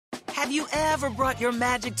Have you ever brought your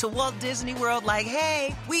magic to Walt Disney World like,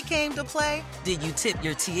 hey, we came to play? Did you tip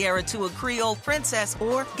your tiara to a Creole princess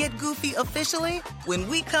or get goofy officially? When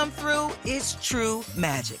we come through, it's true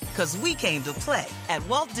magic, because we came to play at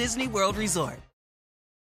Walt Disney World Resort.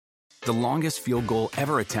 The longest field goal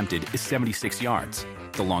ever attempted is 76 yards.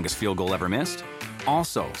 The longest field goal ever missed?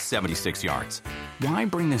 Also 76 yards. Why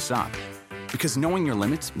bring this up? Because knowing your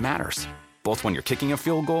limits matters, both when you're kicking a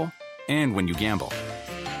field goal and when you gamble.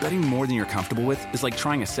 Betting more than you're comfortable with is like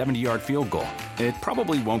trying a 70-yard field goal. It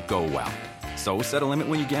probably won't go well. So set a limit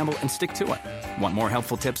when you gamble and stick to it. Want more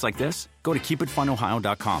helpful tips like this? Go to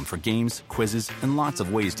keepitfunohio.com for games, quizzes, and lots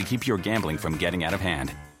of ways to keep your gambling from getting out of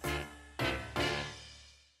hand.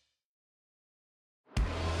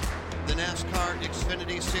 The NASCAR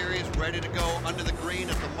Xfinity Series ready to go under the green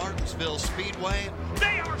at the Martinsville Speedway.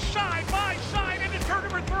 They are side by side into turn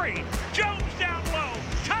number 3. Jones down low.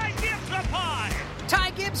 Ty Gibbs up high.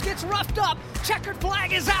 Ty Gibbs gets roughed up. Checkered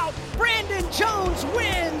flag is out. Brandon Jones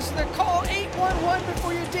wins the call. 811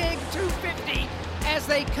 before you dig. 250 as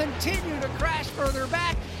they continue to crash further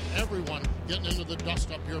back. Everyone getting into the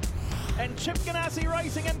dust up here. And Chip Ganassi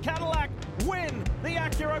Racing and Cadillac win the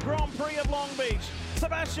Acura Grand Prix of Long Beach.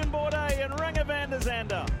 Sebastian Bourdais and Renger van der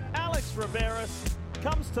Zande. Alex Riveras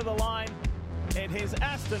comes to the line in his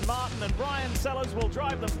Aston Martin, and Brian Sellers will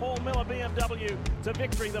drive the Paul Miller BMW to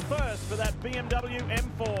victory, the first for that BMW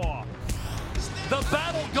M4. The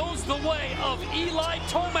battle goes the way of Eli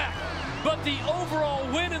Tomac, but the overall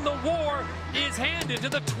win in the war is handed to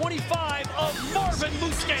the 25 of Marvin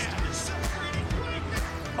Musquin.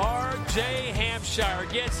 R.J. Hampshire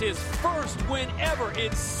gets his first win ever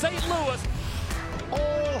in St. Louis.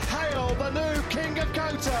 All hail the new King of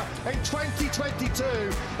COTA in 2022.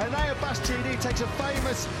 And now Bastianini takes a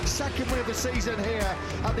famous second win of the season here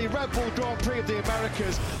at the Red Bull Grand Prix of the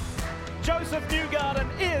Americas. Joseph Newgarden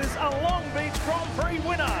is a Long Beach Grand Prix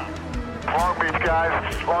winner. Long Beach,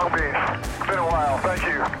 guys. Long Beach. It's been a while. Thank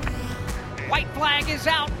you. White flag is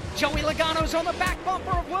out. Joey Logano's on the back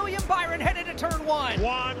bumper of William Byron headed to turn 1.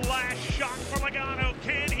 One last shot for Logano.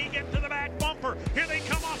 Can he get to the back bumper? Here they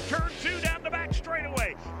come off turn 2 down the back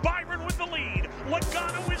straightaway. Byron with the lead.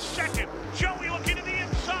 Logano is second. Joey looking to the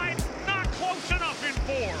inside. Not close enough in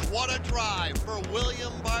 4. What a drive for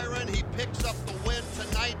William Byron. He picks up the win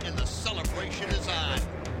tonight, and the celebration is on.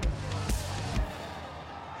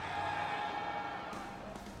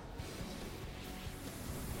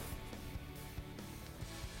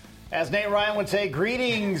 As Nate Ryan would say,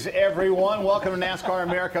 greetings, everyone. Welcome to NASCAR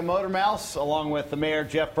America Motor Mouse, along with the mayor,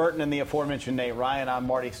 Jeff Burton, and the aforementioned Nate Ryan. I'm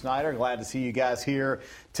Marty Snyder. Glad to see you guys here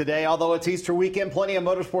today. Although it's Easter weekend, plenty of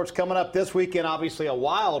motorsports coming up this weekend. Obviously, a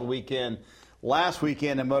wild weekend last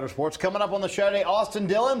weekend in motorsports. Coming up on the show today, Austin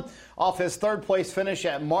Dillon off his third-place finish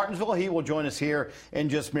at Martinsville. He will join us here in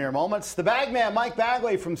just mere moments. The Bagman, Mike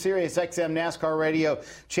Bagley from SiriusXM NASCAR Radio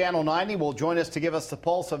Channel 90 will join us to give us the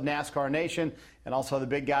pulse of NASCAR Nation. And also the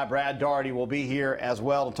big guy, Brad Daugherty, will be here as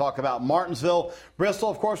well to talk about Martinsville. Bristol,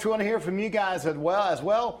 of course, we want to hear from you guys as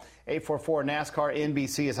well. 844-NASCAR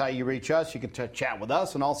NBC is how you reach us. You can chat with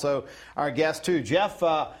us and also our guests, too. Jeff,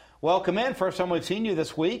 welcome in. First time we've seen you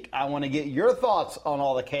this week. I want to get your thoughts on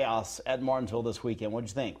all the chaos at Martinsville this weekend. What did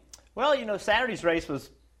you think? Well, you know, Saturday's race was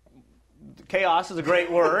chaos is a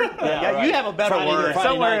great word. Right. You have a better word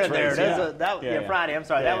somewhere in there. Race, Friday. I'm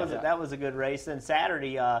sorry. That was a good race. And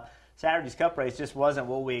Saturday, Saturday's Cup race just wasn't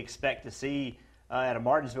what we expect to see at a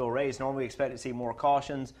Martinsville race. Normally, we expect to see more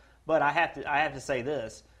cautions. But I have to say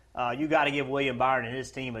this: you got to give William Byron and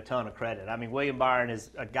his team a ton of credit. I mean, William Byron is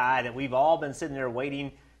a guy that we've all been sitting there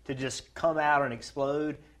waiting to just come out and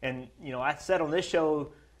explode. And you know, I said on this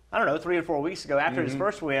show, I don't know, 3 or 4 weeks ago after his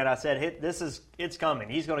first win, I said, it's coming.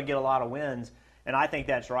 He's going to get a lot of wins, and I think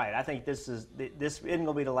that's right. I think this isn't going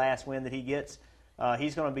to be the last win that he gets.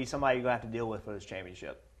 He's going to be somebody you're going to have to deal with for this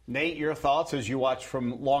championship. Nate, your thoughts as you watch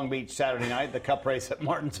from Long Beach Saturday night, the Cup race at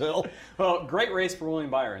Martinsville? Well, great race for William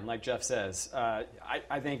Byron, like Jeff says.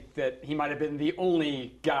 I think that he might have been the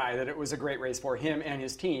only guy that it was a great race for, him and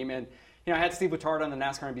his team. And you know, I had Steve Letarte on the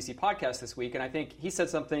NASCAR NBC podcast this week, and I think he said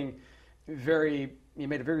something he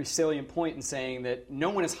made a very salient point in saying that no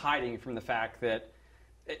one is hiding from the fact that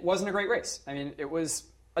it wasn't a great race. I mean, it was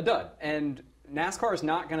a dud. And NASCAR is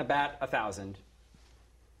not going to bat 1,000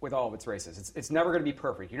 with all of its races. It's never going to be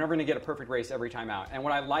perfect. You're never going to get a perfect race every time out. And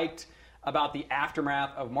what I liked about the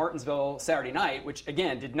aftermath of Martinsville Saturday night, which,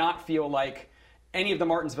 again, did not feel like any of the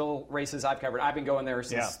Martinsville races I've covered. I've been going there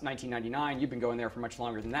since 1999. You've been going there for much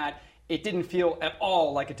longer than that. It didn't feel at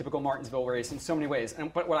all like a typical Martinsville race in so many ways.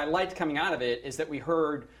 But what I liked coming out of it is that we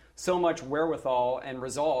heard so much wherewithal and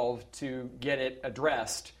resolve to get it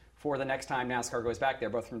addressed for the next time NASCAR goes back there,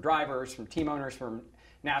 both from drivers, from team owners, from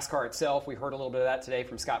NASCAR itself. We heard a little bit of that today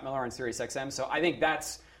from Scott Miller on SiriusXM. So I think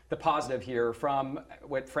that's the positive here from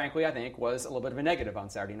what, frankly, I think was a little bit of a negative on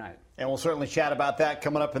Saturday night. And we'll certainly chat about that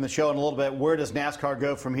coming up in the show in a little bit. Where does NASCAR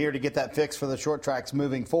go from here to get that fix for the short tracks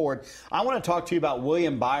moving forward? I want to talk to you about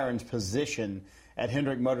William Byron's position at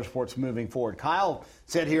Hendrick Motorsports moving forward. Kyle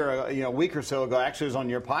said here a week or so ago, actually it was on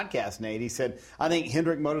your podcast, Nate, he said, I think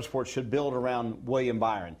Hendrick Motorsports should build around William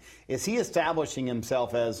Byron. Is he establishing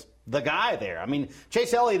himself as the guy there? I mean,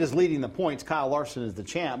 Chase Elliott is leading the points. Kyle Larson is the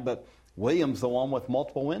champ, but Williams the one with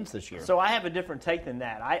multiple wins this year. So I have a different take than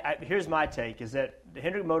that. Here's my take, is that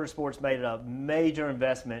Hendrick Motorsports made a major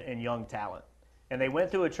investment in young talent. And they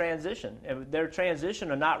went through a transition. And their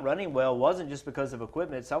transition of not running well wasn't just because of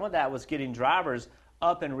equipment. Some of that was getting drivers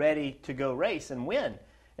up and ready to go race and win.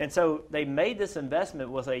 And so they made this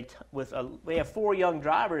investment we have 4 young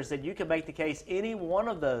drivers that you can make the case any one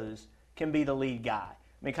of those can be the lead guy.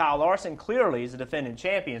 I mean, Kyle Larson clearly is a defending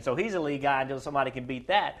champion, so he's a lead guy until somebody can beat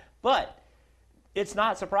that. But it's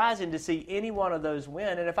not surprising to see any one of those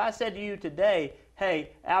win. And if I said to you today,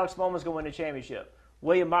 hey, Alex Bowman's going to win the championship,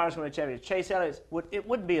 William Byron's going to win the championship, Chase Elliott, it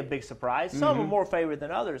wouldn't be a big surprise. Some are more favored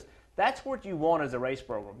than others. That's what you want as a race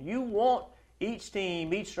program. You want each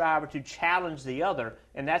team, each driver to challenge the other,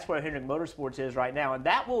 and that's where Hendrick Motorsports is right now. And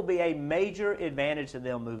that will be a major advantage to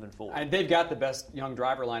them moving forward. And they've got the best young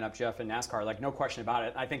driver lineup, Jeff, in NASCAR, like no question about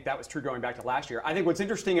it. I think that was true going back to last year. I think what's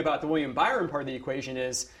interesting about the William Byron part of the equation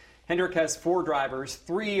is Hendrick has 4 drivers.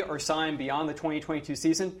 3 are signed beyond the 2022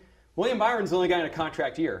 season. William Byron's the only guy in a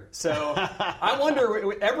contract year. So I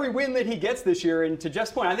wonder, every win that he gets this year, and to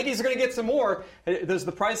Jeff's point, I think he's going to get some more. Does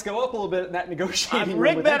the price go up a little bit in that negotiating?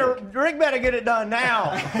 Rick better get it done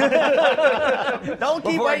now. Don't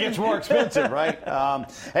keep before waiting. It gets more expensive, right?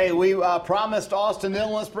 Hey, we promised Austin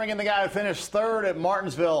Dillon. Let's bring in the guy who finished 3rd at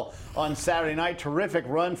Martinsville on Saturday night. Terrific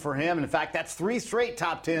run for him. In fact, that's 3 straight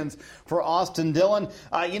top 10s for Austin Dillon.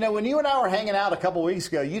 When you and I were hanging out a couple weeks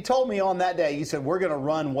ago, you told me on that day, you said, we're going to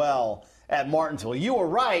run well at Martinsville. You were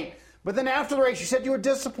right, but then after the race, you said you were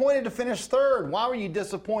disappointed to finish 3rd. Why were you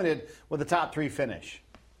disappointed with the top 3 finish?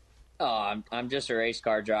 Oh, I'm just a race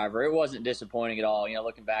car driver. It wasn't disappointing at all.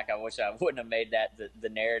 Looking back, I wish I wouldn't have made that the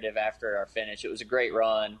narrative after our finish. It was a great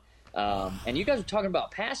run. And you guys were talking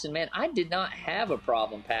about passing, man. I did not have a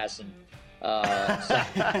problem passing.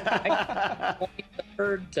 I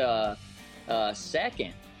 23rd to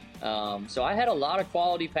 2nd. So I had a lot of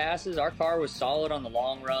quality passes. Our car was solid on the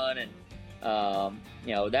long run, and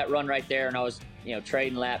that run right there, and I was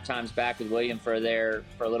trading lap times back with William for a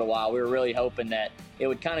little while. We were really hoping that it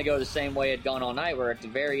would kind of go the same way it had gone all night, where at the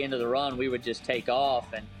very end of the run we would just take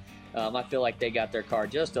off, and I feel like they got their car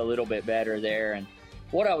just a little bit better there. And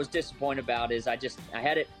what I was disappointed about is I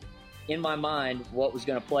had it in my mind what was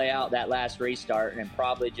going to play out that last restart, and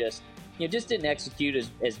probably just didn't execute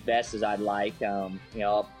as best as I'd like.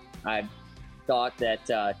 I thought that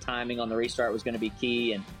timing on the restart was going to be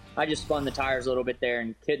key, and I just spun the tires a little bit there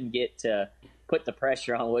and couldn't get to put the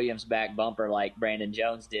pressure on Williams' back bumper like Brandon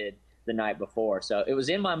Jones did the night before. So it was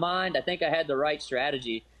in my mind. I think I had the right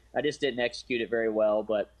strategy. I just didn't execute it very well.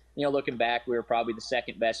 But, looking back, we were probably the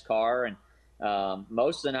 2nd best car, and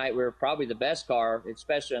most of the night we were probably the best car,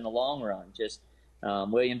 especially in the long run.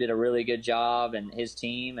 William did a really good job, and his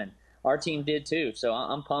team, and our team did too. So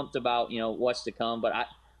I'm pumped about, what's to come. But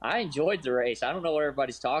I enjoyed the race. I don't know what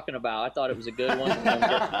everybody's talking about. I thought it was a good one.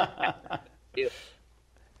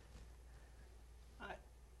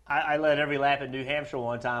 I led every lap in New Hampshire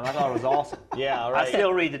one time. I thought it was awesome. Yeah, right. I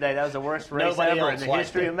still read today that was the worst race ever in the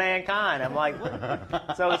history of mankind. I'm like,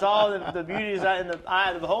 what? So it's all the beauty is in the eye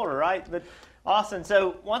of the beholder, right? But Austin,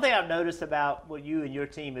 so one thing I've noticed about what you and your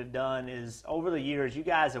team have done is over the years, you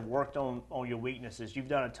guys have worked on your weaknesses. You've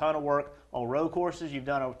done a ton of work on road courses. You've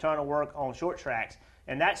done a ton of work on short tracks.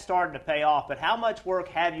 And that's starting to pay off. But how much work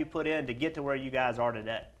have you put in to get to where you guys are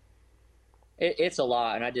today? It's a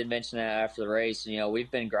lot, and I did mention that after the race.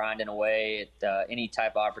 We've been grinding away at any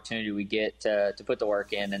type of opportunity we get to put the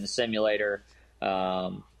work in the simulator.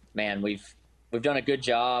 Man, we've done a good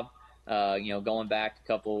job. Going back a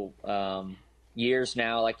couple years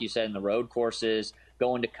now, like you said, in the road courses,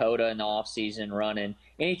 going to COTA in the off season, running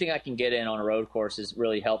anything I can get in on a road course has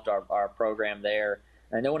really helped our program there.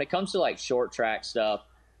 And then when it comes to like short track stuff,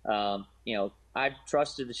 I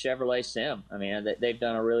trusted the Chevrolet Sim. I mean, they've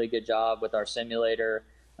done a really good job with our simulator.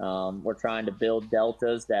 We're trying to build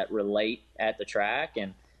deltas that relate at the track,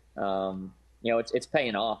 and it's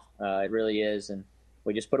paying off. It really is, and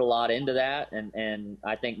we just put a lot into that. And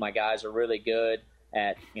I think my guys are really good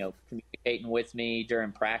at communicating with me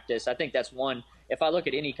during practice. I think that's one. If I look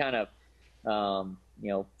at any kind of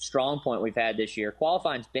strong point we've had this year.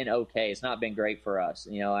 Qualifying's been okay. It's not been great for us.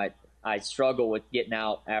 I struggle with getting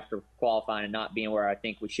out after qualifying and not being where I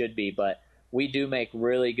think we should be, but we do make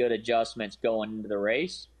really good adjustments going into the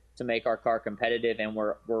race to make our car competitive, and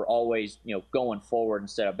we're always going forward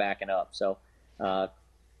instead of backing up. So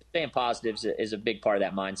staying positive is a big part of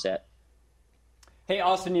that mindset. Hey,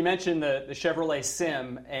 Austin, you mentioned the Chevrolet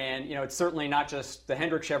Sim, and it's certainly not just the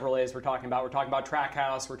Hendrick Chevrolets we're talking about. We're talking about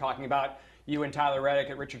Trackhouse. We're talking about you and Tyler Reddick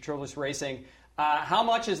at Richard Childress Racing. How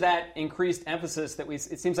much is that increased emphasis that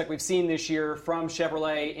it seems like we've seen this year from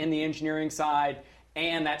Chevrolet in the engineering side,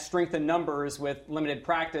 and that strength in numbers with limited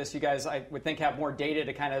practice? You guys, I would think, have more data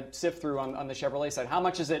to kind of sift through on the Chevrolet side. How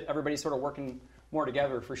much is it everybody sort of working more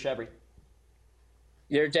together for Chevy?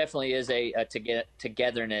 There definitely is a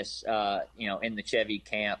togetherness, in the Chevy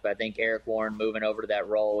camp. I think Eric Warren moving over to that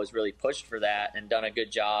role has really pushed for that and done a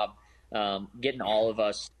good job getting all of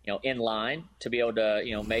us, in line to be able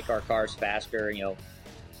to, make our cars faster.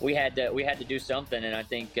 We had to do something, and I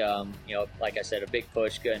think, like I said, a big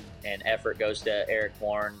push and effort goes to Eric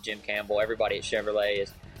Warren, Jim Campbell, everybody at Chevrolet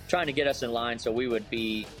is trying to get us in line so we would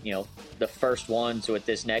be, the first ones with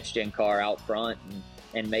this next gen car out front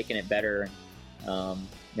and making it better.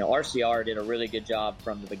 RCR did a really good job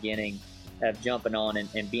from the beginning of jumping on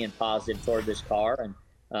and being positive toward this car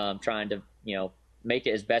and trying to, make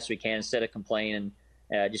it as best we can instead of complaining,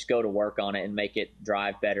 just go to work on it and make it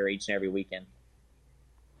drive better each and every weekend.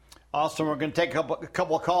 Austin, we're going to take a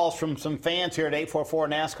couple of calls from some fans here at 844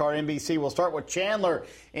 NASCAR NBC. We'll start with Chandler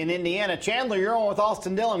in Indiana. Chandler, you're on with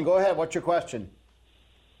Austin Dillon. Go ahead. What's your question?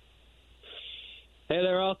 Hey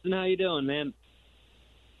there, Austin. How you doing, man?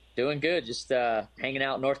 Doing good. Just hanging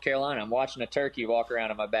out in North Carolina. I'm watching a turkey walk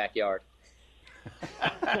around in my backyard.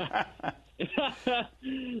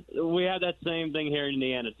 We have that same thing here in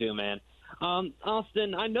Indiana too, man.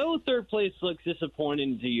 Austin, I know third place looks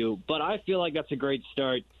disappointing to you, but I feel like that's a great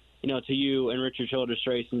start, to you and Richard Childress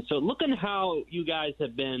Racing. So looking how you guys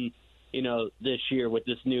have been, this year with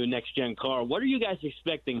this new next-gen car, what are you guys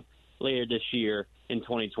expecting later this year in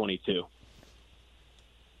 2022?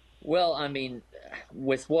 Well, I mean,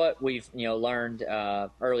 with what we've learned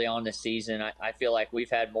early on this season, I feel like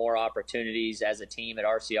we've had more opportunities as a team at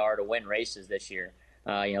RCR to win races this year.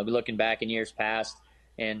 Looking back in years past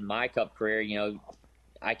in my Cup career,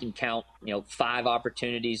 I can count 5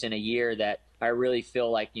 opportunities in a year that I really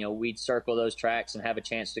feel like we'd circle those tracks and have a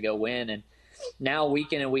chance to go win. And now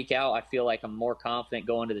week in and week out, I feel like I'm more confident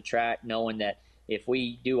going to the track, knowing that if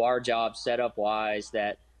we do our job setup wise,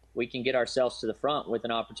 that we can get ourselves to the front with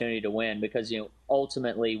an opportunity to win, because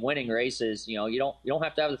ultimately winning races, you don't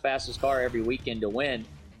have to have the fastest car every weekend to win.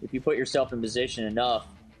 If you put yourself in position enough,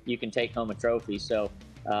 you can take home a trophy. So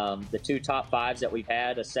the 2 top 5s that we've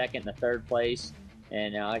had, a second and a third place,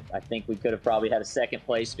 and I think we could have probably had a second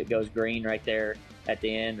place if it goes green right there at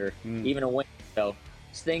the end, or even a win. So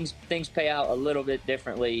things pay out a little bit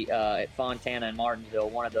differently at Fontana and Martinsville.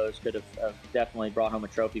 One of those could have definitely brought home a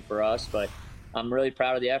trophy for us, but I'm really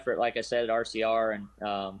proud of the effort, like I said, at RCR,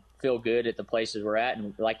 and feel good at the places we're at.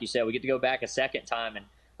 And like you said, we get to go back a second time, and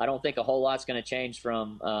I don't think a whole lot's going to change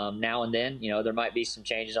from now and then. There might be some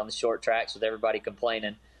changes on the short tracks with everybody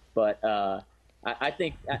complaining, but I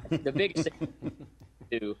think the biggest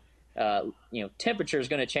thing temperature is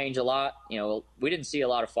going to change a lot. We didn't see a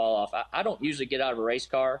lot of fall off. I don't usually get out of a race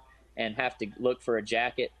car and have to look for a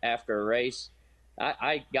jacket after a race.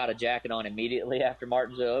 I got a jacket on immediately after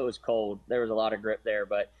Martinsville. It was cold. There was a lot of grip there,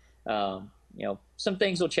 but some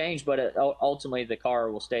things will change, but ultimately the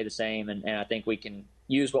car will stay the same, and I think we can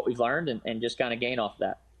use what we've learned and just kind of gain off of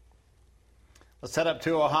that. Let's head up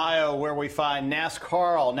to Ohio, where we find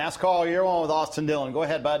NASCAR. NASCAR, you're on with Austin Dillon. Go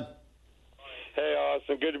ahead, bud. Hey,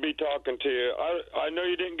 Austin, good to be talking to you. I know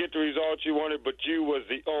you didn't get the results you wanted, but you was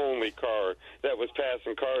the only car that was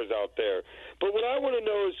passing cars out there. But what I want to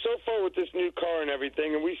know is, so far with this new car and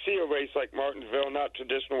everything, and we see a race like Martinsville, not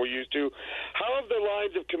traditional we're used to, how have the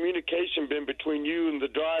lines of communication been between you and the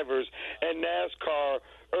drivers and NASCAR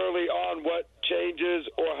early on? What changes,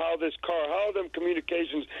 or how are them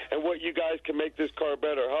communications and what you guys can make this car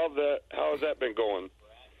better? How has that been going?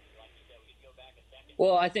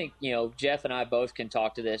 Well, I think, Jeff and I both can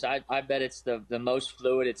talk to this. I bet it's the most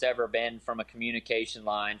fluid it's ever been from a communication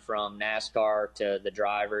line from NASCAR to the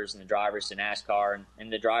drivers and the drivers to NASCAR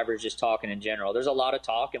and the drivers just talking in general. There's a lot of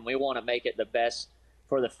talk, and we want to make it the best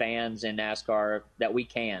for the fans in NASCAR that we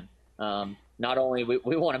can. Not only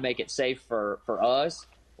we want to make it safe for us,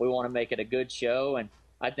 we want to make it a good show, and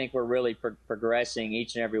I think we're really progressing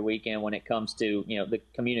each and every weekend when it comes to, the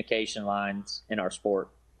communication lines in our sport.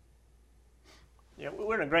 Yeah,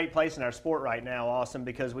 we're in a great place in our sport right now, Austin,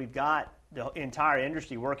 because we've got the entire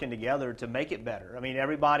industry working together to make it better. I mean,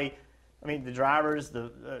 everybody, the drivers,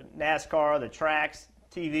 the NASCAR, the tracks,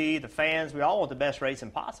 TV, the fans, we all want the best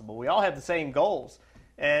racing possible. We all have the same goals.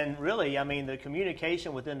 And really, the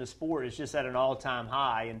communication within the sport is just at an all-time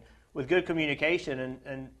high. And with good communication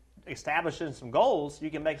and establishing some goals,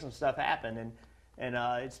 you can make some stuff happen. And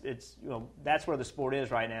it's that's where the sport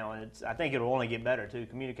is right now. And I think it will only get better, too.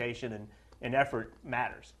 Communication and effort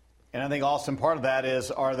matters. And I think, Austin, part of that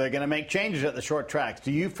is, are they going to make changes at the short tracks?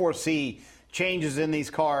 Do you foresee changes in these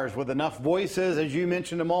cars with enough voices, as you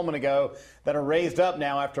mentioned a moment ago, that are raised up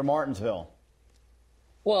now after Martinsville?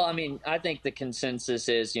 Well, I think the consensus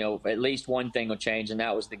is, at least one thing will change, and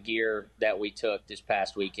that was the gear that we took this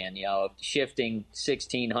past weekend. Shifting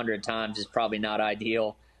 1,600 times is probably not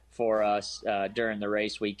ideal for us during the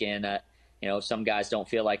race weekend. Some guys don't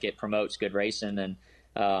feel like it promotes good racing, and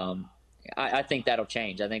I think that'll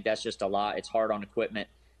change. I think that's just a lot. It's hard on equipment,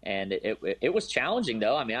 and it was challenging,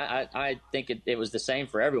 though. I think it was the same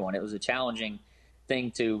for everyone. It was a challenging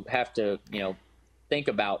thing to have to, think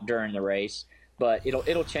about during the race. But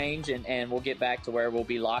it'll change, and we'll get back to where we'll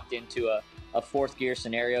be locked into a fourth gear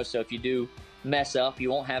scenario. So if you do mess up, you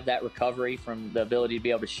won't have that recovery from the ability to be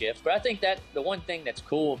able to shift. But I think that the one thing that's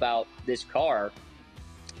cool about this car,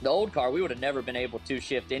 the old car, we would have never been able to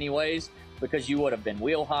shift anyways, because you would have been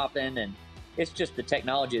wheel hopping, and it's just the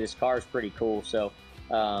technology of this car is pretty cool. So,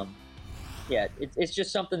 it's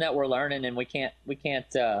just something that we're learning, and we can't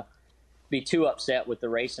be too upset with the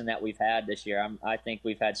racing that we've had this year. I think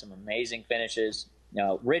we've had some amazing finishes.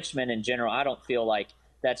 Richmond in general, I don't feel like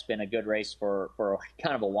that's been a good race for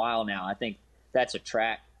kind of a while now. I think that's a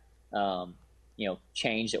track,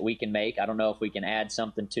 change that we can make. I don't know if we can add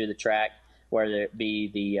something to the track, whether it be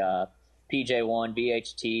the PJ1,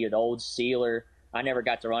 BHT, or the old Sealer. I never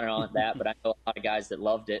got to run it on that, but I know a lot of guys that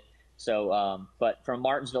loved it. So, but from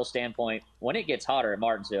Martinsville standpoint, when it gets hotter at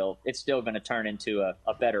Martinsville, it's still going to turn into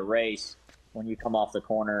a better race when you come off the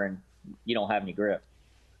corner and you don't have any grip.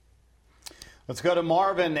 Let's go to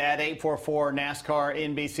Marvin at 844 NASCAR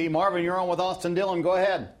NBC. Marvin, you're on with Austin Dillon. Go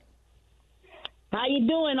ahead. How you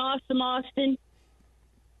doing, Awesome Austin?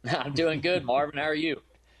 I'm doing good, Marvin. How are you?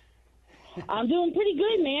 I'm doing pretty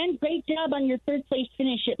good, man. Great job on your third-place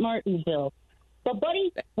finish at Martinsville. But,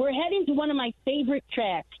 buddy, we're heading to one of my favorite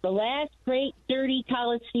tracks, the last great dirty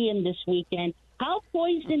Coliseum this weekend. How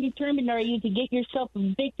poised and determined are you to get yourself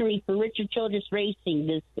a victory for Richard Childress Racing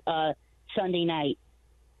this Sunday night?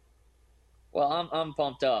 Well, I'm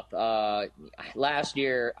pumped up. Last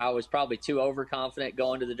year, I was probably too overconfident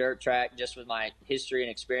going to the dirt track just with my history and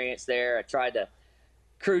experience there. I tried to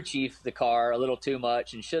crew chief the car a little too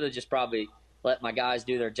much and should have just probably let my guys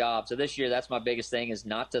do their job. So this year, that's my biggest thing, is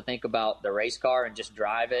not to think about the race car and just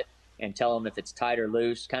drive it and tell them if it's tight or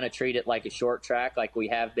loose. Kind of treat it like a short track like we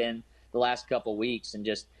have been the last couple weeks, and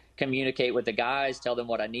just communicate with the guys, tell them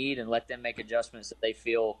what I need, and let them make adjustments that they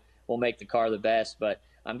feel will make the car the best. But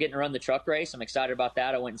I'm getting to run the truck race. I'm excited about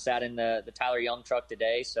that. I went and sat in the Tyler Young truck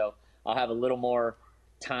today, so I'll have a little more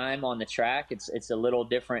time on the track. It's a little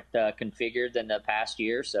different configured than the past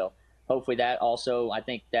year, so hopefully that also, I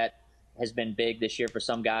think that has been big this year for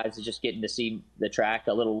some guys, is just getting to see the track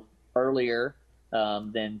a little earlier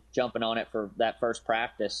than jumping on it for that first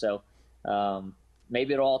practice. So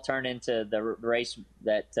maybe it'll all turn into the race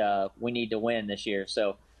that we need to win this year.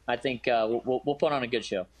 So I think we'll put on a good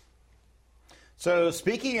show. So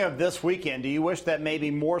speaking of this weekend, do you wish that maybe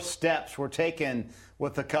more steps were taken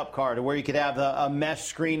with the Cup car to where you could have a mesh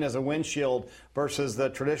screen as a windshield versus the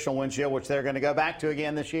traditional windshield, which they're going to go back to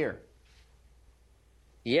again this year?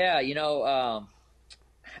 Yeah,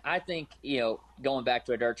 I think, going back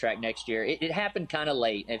to a dirt track next year, it happened kind of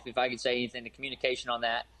late. If I could say anything, the communication on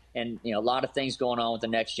that, and, a lot of things going on with the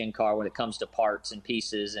next-gen car when it comes to parts and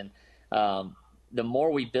pieces. And the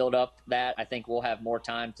more we build up that, I think we'll have more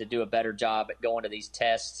time to do a better job at going to these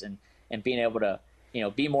tests and being able to,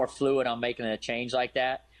 be more fluid on making a change like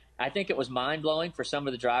that. I think it was mind-blowing for some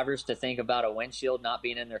of the drivers to think about a windshield not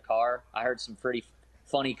being in their car. I heard some pretty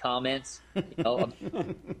funny comments.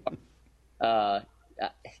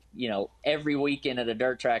 Every weekend at a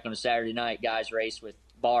dirt track on a Saturday night, guys race with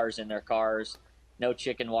bars in their cars, no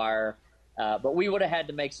chicken wire. But we would have had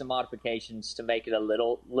to make some modifications to make it a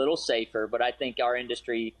little safer. But I think our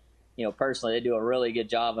industry, personally, they do a really good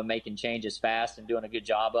job of making changes fast and doing a good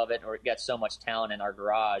job of it, or it got so much talent in our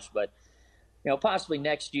garage. But, possibly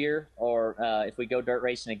next year, or if we go dirt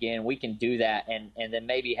racing again, we can do that and then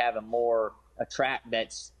maybe have a track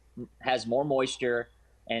that has more moisture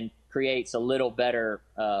and creates a little better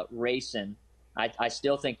racing. I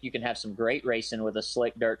still think you can have some great racing with a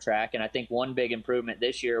slick dirt track, and I think one big improvement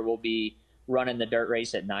this year will be running the dirt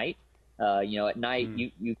race at night. At night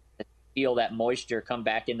you feel that moisture come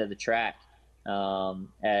back into the track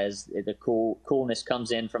as the coolness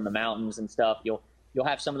comes in from the mountains and stuff. You'll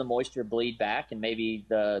have some of the moisture bleed back, and maybe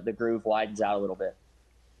the groove widens out a little bit.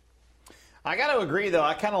 I got to agree, though.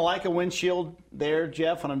 I kind of like a windshield there,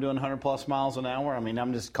 Jeff, when I'm doing 100-plus miles an hour. I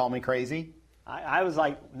mean, call me crazy. I was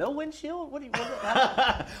like, no windshield? What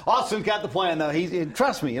Austin's got the plan, though.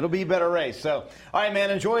 Trust me, it'll be a better race. So, all right, man,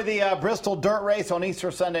 enjoy the Bristol Dirt Race on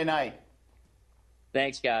Easter Sunday night.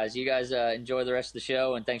 Thanks, guys. You guys enjoy the rest of the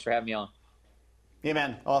show, and thanks for having me on. Yeah,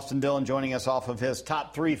 man. Austin Dillon joining us off of his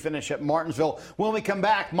top 3 finish at Martinsville. When we come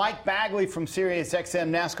back, Mike Bagley from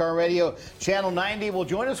SiriusXM NASCAR Radio Channel 90 will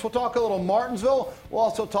join us. We'll talk a little Martinsville. We'll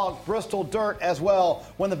also talk Bristol Dirt as well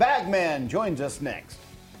when the Bagman joins us next.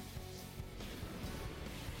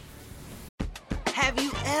 Have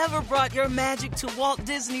you ever brought your magic to Walt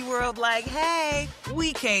Disney World like, hey,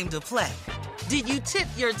 we came to play? Did you tip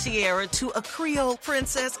your tiara to a Creole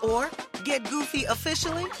princess or get goofy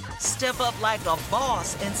officially? Step up like a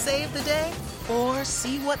boss and save the day? Or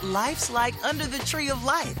see what life's like under the tree of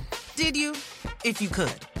life? Did you? If you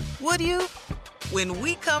could. Would you? When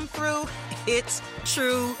we come through, it's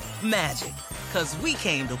true magic. 'Cause we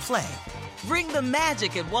came to play. Bring the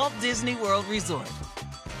magic at Walt Disney World Resort.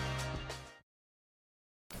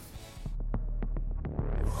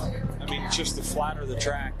 Just the flatter the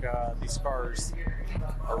track, these cars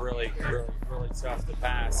are really tough to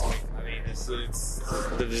pass. I mean, it's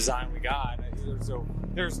the design we got.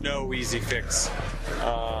 There's no easy fix.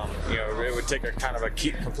 It would take a kind of a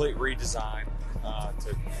complete redesign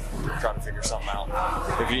to try to figure something out.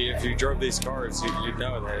 If you drove these cars, you'd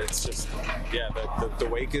know that it's just, the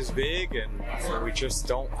wake is big, and we just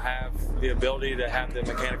don't have the ability to have the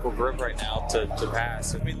mechanical grip right now to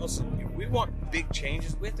pass. I mean, listen, we want big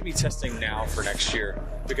changes. We have to be testing now for next year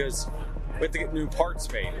because we have to get new parts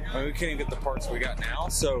made. I mean, we can't even get the parts we got now,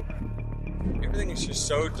 so everything is just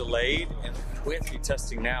so delayed, and we have to be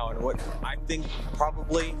testing now. And what I think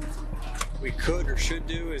probably we could or should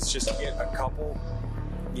do is just get a couple,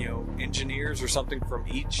 engineers or something from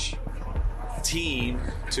each team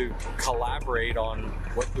to collaborate on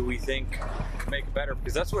what do we think can make it better,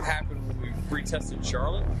 because that's what happened when we retested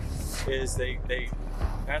Charlotte. Is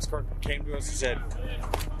NASCAR came to us and said,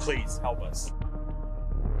 please help us.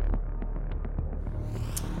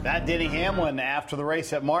 That Denny Hamlin after the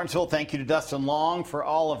race at Martinsville. Thank you to Dustin Long for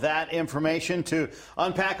all of that information to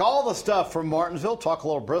unpack all the stuff from Martinsville. Talk a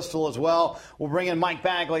little Bristol as well. We'll bring in Mike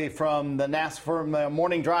Bagley from the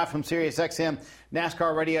Morning Drive from SiriusXM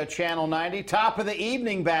NASCAR Radio Channel 90. Top of the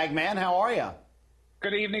evening, Bagman. How are you?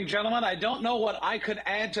 Good evening, gentlemen. I don't know what I could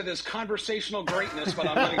add to this conversational greatness, but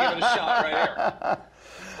I'm going to give it a shot right here.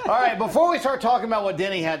 All right, before we start talking about what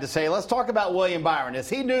Denny had to say, let's talk about William Byron. Is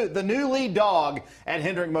he the new lead dog at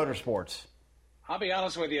Hendrick Motorsports? I'll be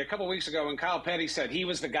honest with you. A couple weeks ago when Kyle Petty said he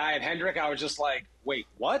was the guy at Hendrick, I was just like, wait,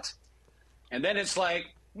 what? And then it's like,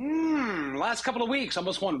 last couple of weeks,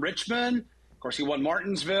 almost won Richmond. Of course, he won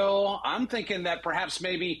Martinsville. I'm thinking that perhaps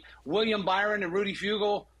maybe William Byron and Rudy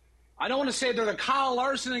Fugle, I don't want to say they're the Kyle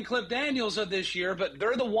Larson and Cliff Daniels of this year, but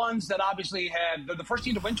they're the ones that obviously they're the first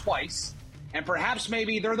team to win twice. And perhaps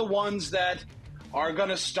maybe they're the ones that are going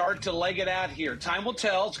to start to leg it out here. Time will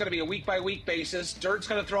tell. It's going to be a week-by-week basis. Dirt's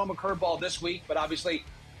going to throw them a curveball this week, but obviously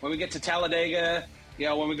when we get to Talladega,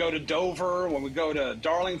 when we go to Dover, when we go to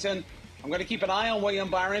Darlington, I'm going to keep an eye on William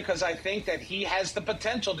Byron because I think that he has the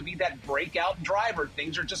potential to be that breakout driver.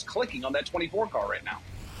 Things are just clicking on that 24 car right now.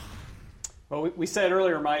 Well, we said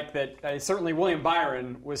earlier, Mike, that certainly William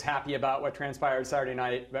Byron was happy about what transpired Saturday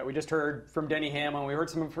night, but we just heard from Denny Hamlin. We heard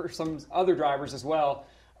some other drivers as well.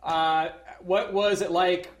 What was it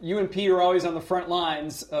like? You and Pete are always on the front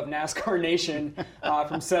lines of NASCAR Nation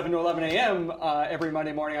from 7 to 11 a.m. Every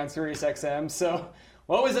Monday morning on SiriusXM. So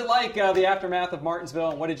what was it like, the aftermath of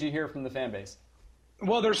Martinsville, and what did you hear from the fan base?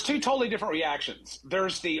 Well, there's two totally different reactions.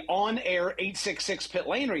 There's the on-air 866 pit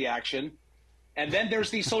lane reaction, and then there's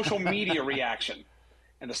the social media reaction.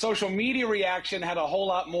 And the social media reaction had a whole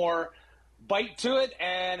lot more bite to it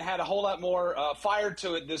and had a whole lot more fire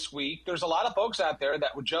to it this week. There's a lot of folks out there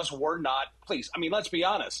that were not pleased. I mean, let's be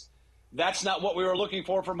honest. That's not what we were looking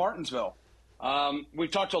for Martinsville.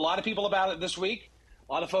 We've talked to a lot of people about it this week.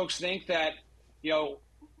 A lot of folks think that,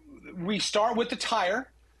 we start with the tire.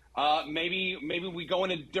 Maybe we go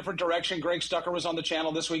in a different direction. Greg Stucker was on the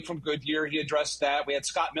channel this week from Goodyear. He addressed that. We had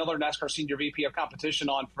Scott Miller, NASCAR Senior VP of Competition,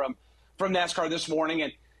 on from NASCAR this morning,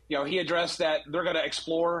 and he addressed that they're going to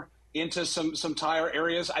explore into some tire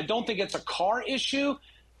areas. I don't think it's a car issue.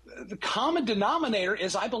 The common denominator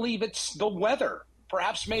is, I believe, it's the weather.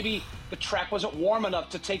 Perhaps maybe the track wasn't warm enough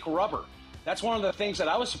to take rubber. That's one of the things that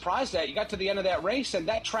I was surprised at. You got to the end of that race, and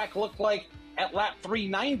that track looked like at lap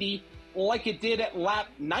 390 like it did at lap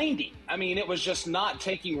 90. I mean, it was just not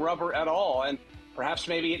taking rubber at all, and perhaps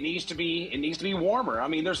maybe it needs to be warmer. I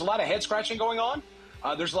mean, there's a lot of head scratching going on.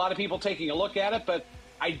 There's a lot of people taking a look at it, but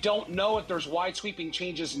I don't know if there's wide sweeping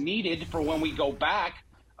changes needed for when we go back,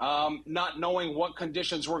 not knowing what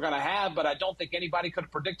conditions we're going to have, but I don't think anybody could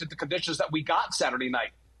have predicted the conditions that we got Saturday night.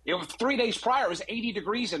 It was 3 days prior, it was 80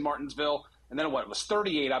 degrees in Martinsville, and then it was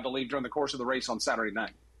 38, I believe, during the course of the race on Saturday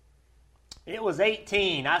night. It was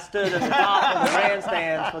 18. I stood at the top of the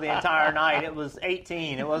grandstands for the entire night. It was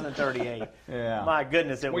 18. It wasn't 38. Yeah. My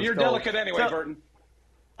goodness, it was Well, you're cold. delicate anyway, Burton.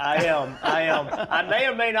 I am. I may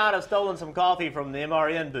or may not have stolen some coffee from the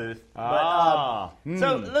MRN booth. But,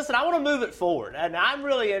 So, listen, I want to move it forward. And I'm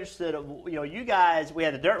really interested, you guys, we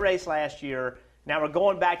had the dirt race last year. Now we're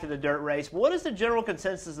going back to the dirt race. What is the general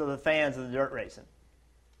consensus of the fans of the dirt racing?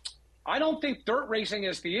 I don't think dirt racing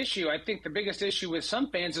is the issue. I think the biggest issue with some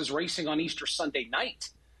fans is racing on Easter Sunday night,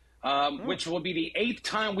 which will be the 8th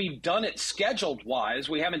time we've done it scheduled-wise.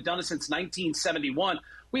 We haven't done it since 1971.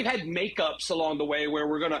 We've had makeups along the way where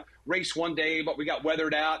we're going to race one day, but we got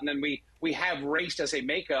weathered out, and then we have raced as a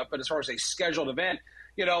makeup. But as far as a scheduled event,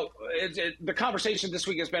 the conversation this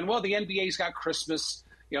week has been, well, the NBA's got Christmas.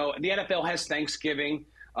 The NFL has Thanksgiving.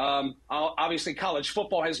 Obviously, college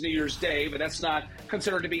football has New Year's Day, but that's not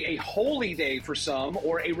considered to be a holy day for some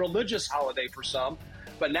or a religious holiday for some.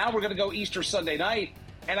 But now we're going to go Easter Sunday night.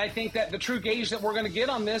 And I think that the true gauge that we're going to get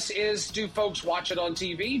on this is, do folks watch it on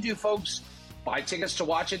TV? Do folks buy tickets to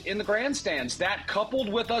watch it in the grandstands? That coupled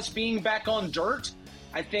with us being back on dirt,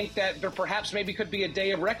 I think that there perhaps maybe could be a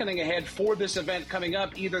day of reckoning ahead for this event coming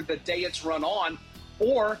up, either the day it's run on,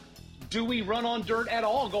 or do we run on dirt at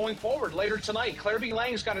all going forward later tonight? Claire B.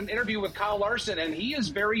 Lang's got an interview with Kyle Larson, and he is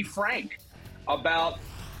very frank about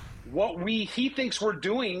what he thinks we're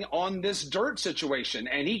doing on this dirt situation,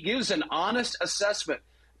 and he gives an honest assessment.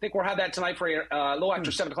 I think we'll have that tonight for a little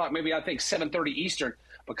after 7 o'clock, maybe I think 7:30 Eastern.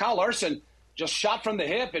 But Kyle Larson just shot from the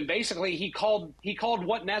hip, and basically he called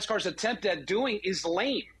what NASCAR's attempt at doing is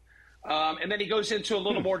lame. And then he goes into a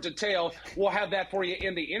little more detail. We'll have that for you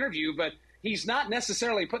in the interview, but he's not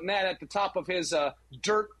necessarily putting that at the top of his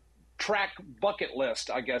dirt track bucket list,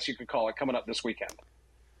 I guess you could call it, coming up this weekend.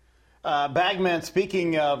 Bagman,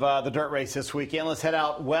 speaking of the dirt race this weekend, let's head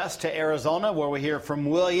out west to Arizona where we hear from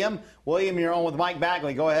William. William, you're on with Mike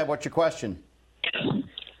Bagley. Go ahead. What's your question?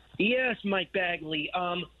 Yes, Mike Bagley.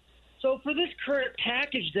 So for this current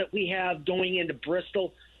package that we have going into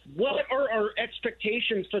Bristol, what are our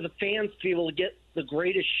expectations for the fans to be able to get the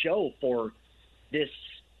greatest show for this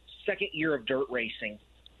second year of dirt racing?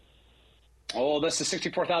 Oh, that's the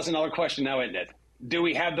 $64,000 question now, isn't it? Do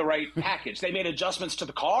we have the right package? They made adjustments to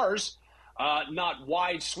the cars, not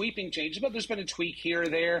wide sweeping changes, but there's been a tweak here or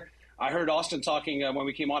there. I heard Austin talking when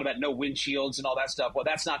we came on about no windshields and all that stuff. Well,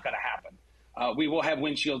 that's not going to happen. We will have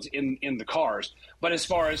windshields in the cars. But as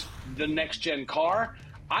far as the next-gen car,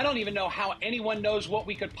 I don't even know how anyone knows what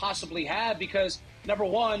we could possibly have because, number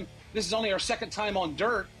one, this is only our second time on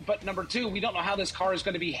dirt, but number two, we don't know how this car is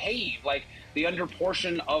going to behave, like the under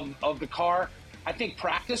portion of the car. I think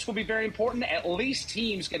practice will be very important. At least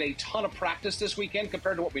teams get a ton of practice this weekend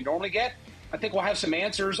compared to what we normally get. I think we'll have some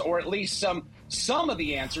answers, or at least some of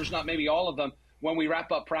the answers, not maybe all of them, when we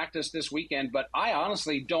wrap up practice this weekend. But I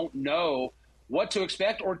honestly don't know what to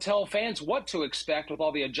expect or tell fans what to expect with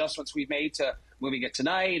all the adjustments we've made to moving it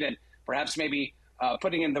tonight and perhaps maybe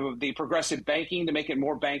putting in the progressive banking to make it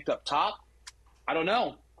more banked up top. I don't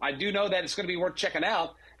know. I do know that it's going to be worth checking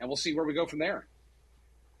out, and we'll see where we go from there.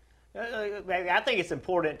 I think it's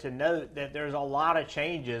important to note that there's a lot of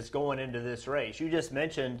changes going into this race. You just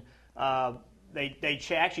mentioned they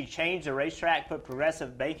actually changed the racetrack, put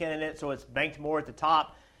progressive banking in it, so it's banked more at the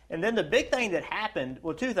top. And then the big thing that happened,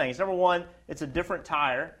 well, two things. Number one, it's a different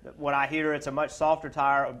tire. What I hear, it's a much softer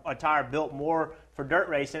tire, a tire built more for dirt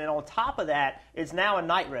racing. And on top of that, it's now a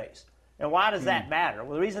night race. And why does that matter?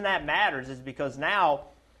 Well, the reason that matters is because now,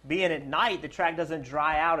 being at night, the track doesn't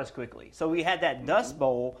dry out as quickly. So we had that dust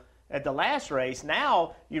bowl at the last race.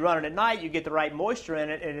 Now you run it at night, you get the right moisture in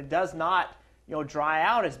it, and it does not dry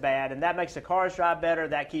out as bad. And that makes the cars dry better.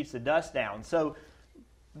 That keeps the dust down. So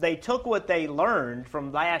they took what they learned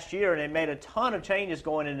from last year and they made a ton of changes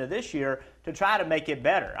going into this year to try to make it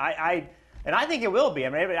better. I think it will be. I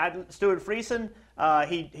mean, Stuart Friesen,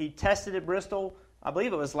 he tested at Bristol, I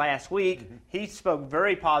believe it was last week. Mm-hmm. He spoke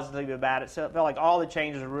very positively about it, so it felt like all the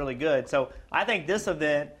changes were really good. So I think this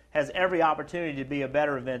event has every opportunity to be a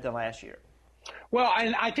better event than last year. Well,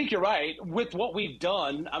 I think you're right. With what we've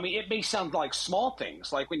done, I mean, it may sound like small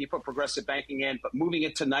things, like when you put progressive banking in, but moving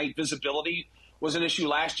it tonight, visibility was an issue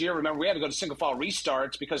last year. Remember, we had to go to single file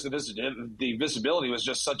restarts because the visibility was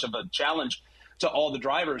just such of a challenge to all the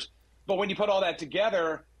drivers. But when you put all that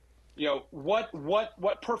together, you know,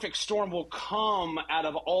 what perfect storm will come out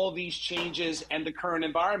of all these changes and the current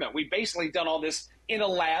environment? We've basically done all this in a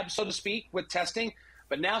lab, so to speak, with testing,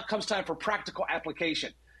 but now it comes time for practical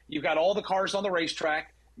application. You've got all the cars on the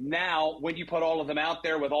racetrack. Now, when you put all of them out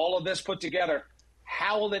there with all of this put together,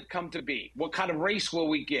 how will it come to be? What kind of race will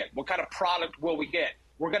we get? What kind of product will we get?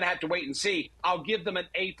 We're going to have to wait and see. I'll give them an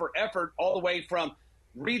A for effort all the way from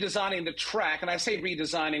redesigning the track, and I say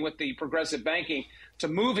redesigning with the progressive banking, to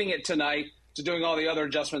moving it tonight, to doing all the other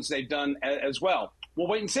adjustments they've done as well. We'll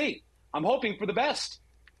wait and see. I'm hoping for the best.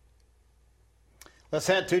 Let's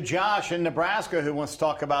head to Josh in Nebraska, who wants to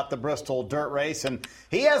talk about the Bristol dirt race. And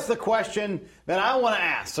he has the question that I want to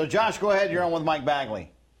ask. So, Josh, go ahead. You're on with Mike Bagley.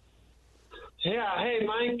 Yeah. Hey,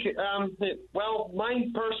 Mike. Well, my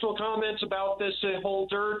personal comments about this whole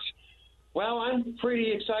dirt, well, I'm pretty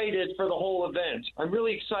excited for the whole event. I'm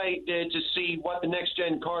really excited to see what the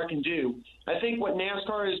next-gen car can do. I think what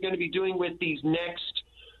NASCAR is going to be doing with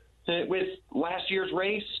with last year's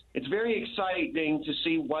race, it's very exciting to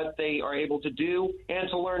see what they are able to do and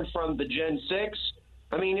to learn from the Gen 6.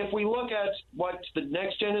 I mean, if we look at what the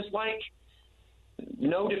next gen is like,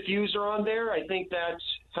 no diffuser on there, I think that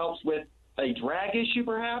helps with a drag issue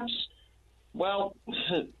perhaps. Well,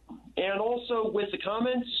 and also with the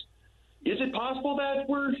comments, is it possible that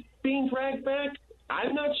we're being dragged back?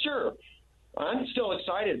 I'm not sure. I'm still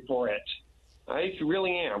excited for it. I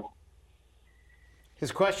really am.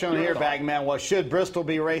 His question here, Bagman, was should Bristol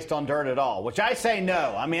be raced on dirt at all? Which I say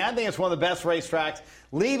no. I mean, I think it's one of the best racetracks.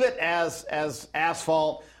 Leave it as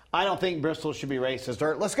asphalt. I don't think Bristol should be raced as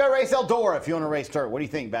dirt. Let's go race Eldora if you want to race dirt. What do you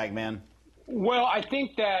think, Bagman? Well, I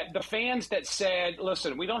think that the fans that said,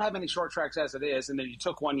 listen, we don't have any short tracks as it is, and then you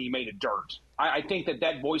took one and you made it dirt. I think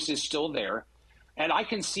that voice is still there, and I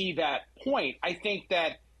can see that point. I think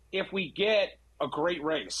that if we get a great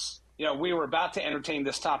race, you know, we were about to entertain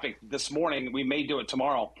this topic this morning. We may do it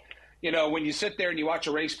tomorrow. You know, when you sit there and you watch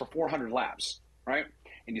a race for 400 laps, right,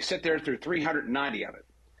 and you sit there through 390 of it,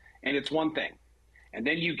 and it's one thing. And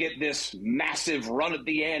then you get this massive run at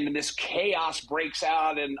the end, and this chaos breaks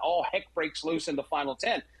out, and all heck breaks loose in the final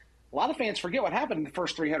 10. A lot of fans forget what happened in the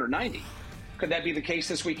first 390. Could that be the case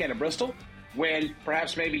this weekend at Bristol, when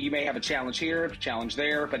perhaps maybe you may have a challenge here, a challenge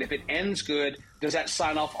there, but if it ends good, does that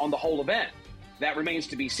sign off on the whole event? That remains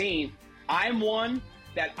to be seen. I'm one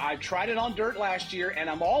that I tried it on dirt last year, and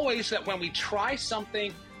I'm always that when we try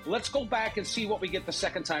something, let's go back and see what we get the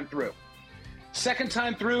second time through. Second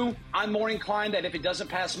time through, I'm more inclined that if it doesn't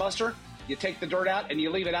pass muster, you take the dirt out and you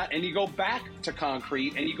leave it out and you go back to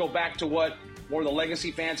concrete and you go back to what more the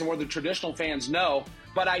legacy fans and more the traditional fans know.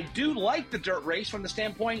 But I do like the dirt race from the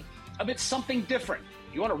standpoint of it's something different.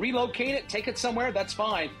 You want to relocate it, take it somewhere, that's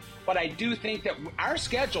fine. But I do think that our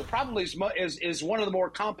schedule probably is one of the more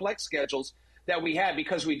complex schedules that we have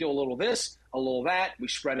because we do a little this, a little that, we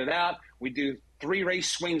spread it out, we do 3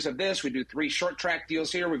 race swings of this. We do 3 short track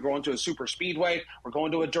deals here. We're going to a super speedway. We're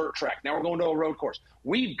going to a dirt track. Now we're going to a road course.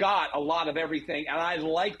 We've got a lot of everything, and I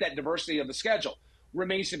like that diversity of the schedule.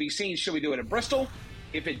 Remains to be seen. Should we do it at Bristol?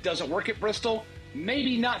 If it doesn't work at Bristol,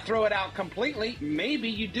 maybe not throw it out completely. Maybe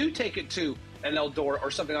you do take it to an Eldora or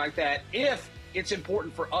something like that if it's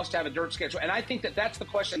important for us to have a dirt schedule. And I think that that's the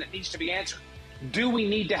question that needs to be answered. Do we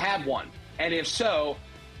need to have one? And if so,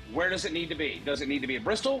 where does it need to be? Does it need to be at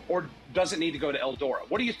Bristol or does it need to go to Eldora?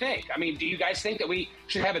 What do you think? I mean, do you guys think that we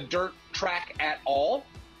should have a dirt track at all?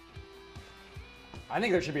 I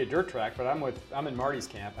think there should be a dirt track, but I'm in Marty's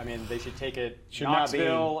camp. I mean, they should take it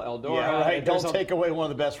Knoxville, Eldora. Yeah, right. Don't take away one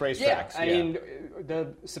of the best racetracks. I mean,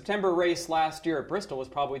 the September race last year at Bristol was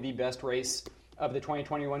probably the best race of the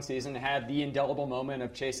 2021 season. It had the indelible moment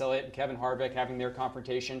of Chase Elliott and Kevin Harvick having their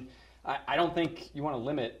confrontation. I don't think you want to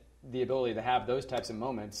limit the ability to have those types of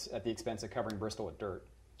moments at the expense of covering Bristol with dirt.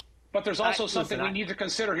 But there's also something we need to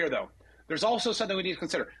consider here, though. There's also something we need to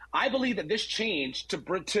consider. I believe that this change to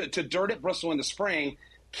dirt at Bristol in the spring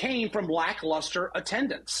came from lackluster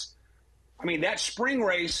attendance. I mean, that spring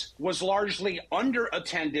race was largely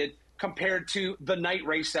under-attended compared to the night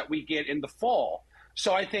race that we get in the fall.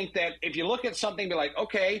 So I think that if you look at something, be like,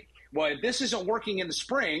 okay, well, if this isn't working in the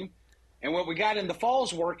spring and what we got in the fall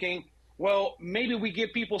is working, well, maybe we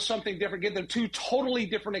give people something different, give them 2 totally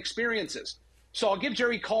different experiences. So I'll give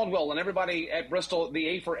Jerry Caldwell and everybody at Bristol the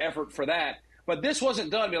A for effort for that. But this wasn't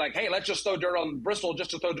done to be like, hey, let's just throw dirt on Bristol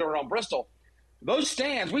just to throw dirt on Bristol. Those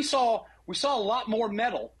stands, we saw a lot more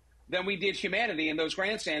metal than we did humanity in those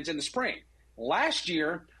grandstands in the spring. Last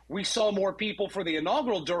year, we saw more people for the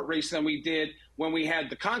inaugural dirt race than we did when we had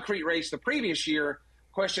the concrete race the previous year.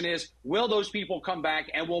 Question is, will those people come back,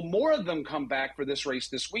 and will more of them come back for this race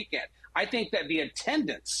this weekend? I think that the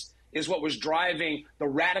attendance is what was driving the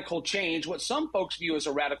radical change, what some folks view as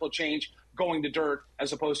a radical change, going to dirt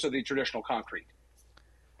as opposed to the traditional concrete.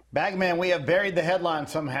 Bagman, we have buried the headline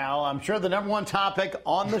somehow. I'm sure the number one topic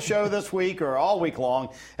on the show this week or all week long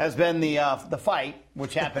has been the fight,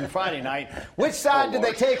 which happened Friday night. Which side did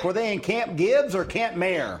they take? Were they in Camp Gibbs or Camp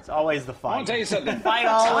Mayer? It's always the fight. I'll tell you something. The fight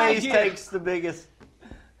always takes the biggest.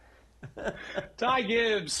 Ty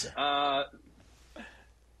Gibbs. Ty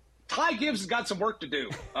Gibbs has got some work to do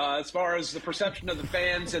as far as the perception of the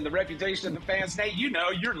fans and the reputation of the fans. Hey,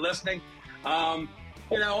 you're listening. Obviously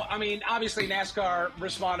NASCAR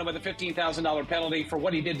responded with a $15,000 penalty for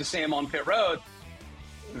what he did to Sam on pit road.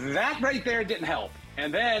 That right there didn't help.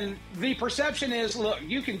 And then the perception is, look,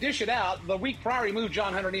 you can dish it out. The week prior, he moved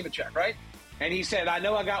John Hunter Nemechek, right? And he said, I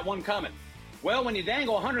know I got one coming. Well, when you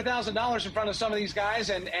dangle $100,000 in front of some of these guys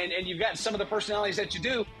and you've got some of the personalities that you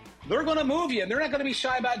do, they're going to move you, and they're not going to be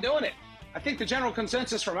shy about doing it. I think the general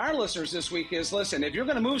consensus from our listeners this week is, listen, if you're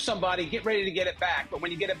going to move somebody, get ready to get it back. But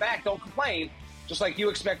when you get it back, don't complain. Just like you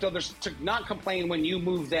expect others to not complain when you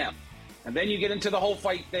move them. And then you get into the whole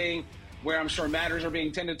fight thing where I'm sure matters are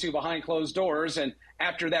being tended to behind closed doors. And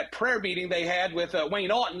after that prayer meeting they had with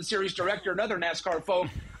Wayne Aughton, series director, and other NASCAR folk,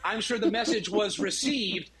 I'm sure the message was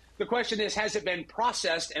received. The question is, has it been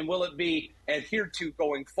processed and will it be adhered to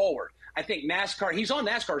going forward? I think NASCAR, he's on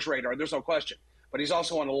NASCAR's radar, there's no question. But he's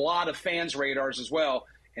also on a lot of fans' radars as well.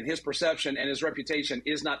 And his perception and his reputation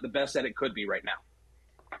is not the best that it could be right now.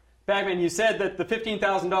 Bagman, you said that the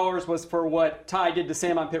 $15,000 was for what Ty did to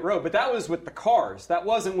Sam on pit road, but that was with the cars. That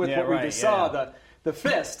wasn't with what we just saw, the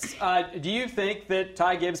fists. Do you think that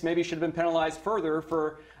Ty Gibbs maybe should have been penalized further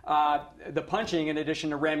for the punching in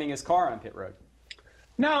addition to ramming his car on pit road?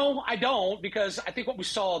 No, I don't, because I think what we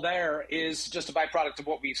saw there is just a byproduct of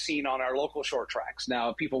what we've seen on our local short tracks.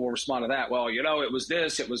 Now, people will respond to that, well, it was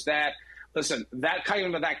this, it was that. Listen, that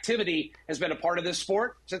kind of activity has been a part of this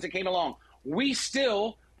sport since it came along. We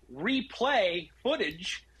still replay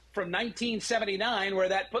footage from 1979 where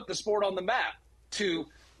that put the sport on the map. To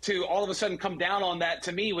all of a sudden come down on that,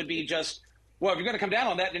 to me, would be just, well, if you're going to come down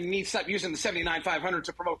on that, then you need to stop using the 79 500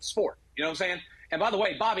 to promote the sport. You know what I'm saying? And by the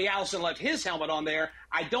way, Bobby Allison left his helmet on there.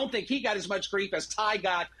 I don't think he got as much grief as Ty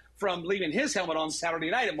got from leaving his helmet on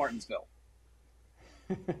Saturday night at Martinsville.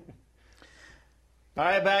 All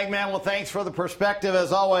right, Bagman. Well, thanks for the perspective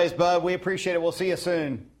as always, bud. We appreciate it. We'll see you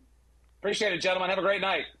soon. Appreciate it, gentlemen. Have a great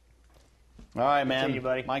night. All right, man. See you,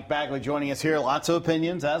 buddy. Mike Bagley joining us here. Lots of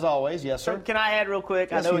opinions, as always. Yes, sir. Can I add real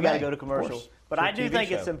quick? Yes, I know we got to may. go to commercial. But For I a do TV think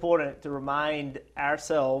show. it's important to remind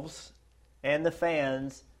ourselves and the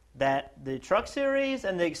fans that the Truck Series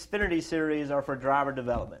and the Xfinity Series are for driver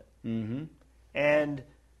development. Mm-hmm. And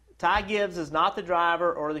Ty Gibbs is not the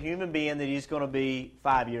driver or the human being that he's going to be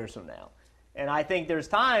 5 years from now. And I think there's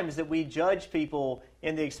times that we judge people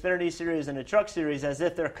in the Xfinity Series and the Truck Series as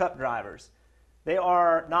if they're Cup drivers. They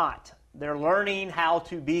are not. They're learning how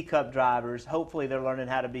to be Cup drivers. Hopefully they're learning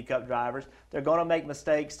how to be Cup drivers. They're going to make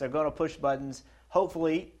mistakes. They're going to push buttons.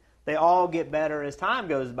 Hopefully they all get better as time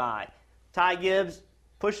goes by. Ty Gibbs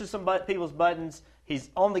pushes some people's buttons. He's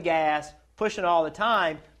on the gas, pushing all the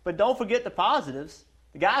time. But don't forget the positives.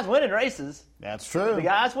 The guy's winning races. That's true. The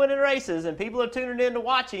guy's winning races, and people are tuning in to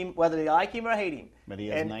watch him, whether they like him or hate him. But he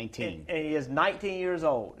is 19. And he is 19 years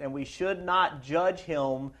old, and we should not judge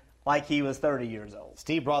him like he was 30 years old.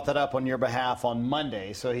 Steve brought that up on your behalf on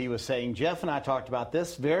Monday. So he was saying, Jeff and I talked about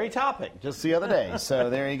this very topic just the other day.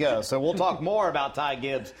 So there you go. So we'll talk more about Ty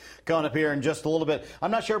Gibbs coming up here in just a little bit.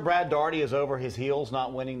 I'm not sure Brad Daugherty is over his heels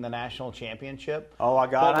not winning the national championship. Oh, my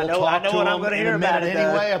God. But we'll I talk know to what him I'm going to in hear a about minute it.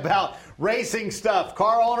 anyway about racing stuff.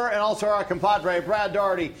 Car owner and also our compadre, Brad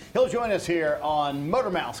Daugherty. He'll join us here on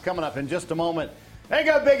Motor Mouse coming up in just a moment. There you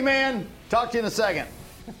go, big man. Talk to you in a second.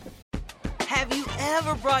 Have you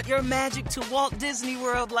ever brought your magic to Walt Disney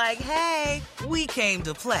World like, hey, we came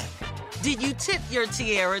to play? Did you tip your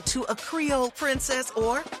tiara to a Creole princess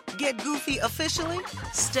or get goofy officially?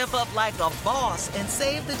 Step up like a boss and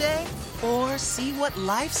save the day? Or see what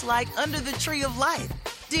life's like under the tree of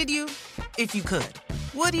life? Did you? If you could.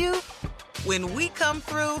 Would you? When we come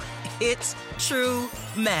through, it's true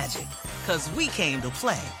magic. 'Cause we came to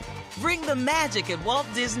play. Bring the magic at Walt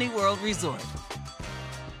Disney World Resort.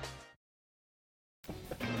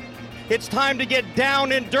 It's time to get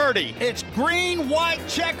down and dirty. It's green-white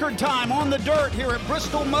checkered time on the dirt here at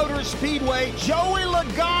Bristol Motor Speedway. Joey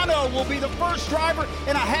Logano will be the first driver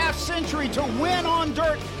in a half-century to win on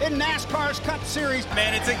dirt in NASCAR's Cup Series.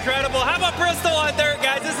 Man, it's incredible. How about Bristol on dirt,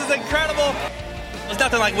 guys? This is incredible. There's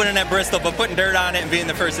nothing like winning at Bristol, but putting dirt on it and being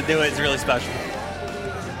the first to do it is really special.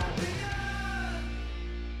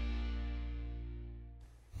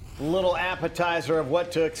 Little appetizer of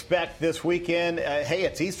what to expect this weekend. Hey,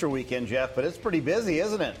 it's Easter weekend, Jeff, but it's pretty busy,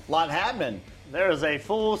 isn't it? A lot happening. There's a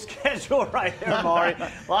full schedule right there, Maury.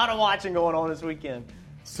 A lot of watching going on this weekend.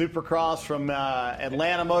 Supercross from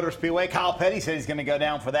Atlanta Motor Speedway. Kyle Petty said he's going to go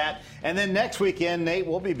down for that. And then next weekend, Nate,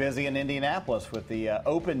 we'll be busy in Indianapolis with the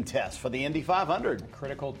open test for the Indy 500. A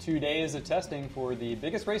critical 2 days of testing for the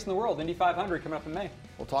biggest race in the world, Indy 500, coming up in May.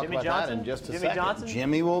 We'll talk Jimmy about Johnson? that in just a Jimmy second. Johnson?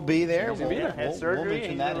 Jimmy will be there. We'll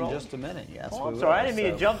mention that in just a minute. Yes, oh, I'm we sorry. will. I didn't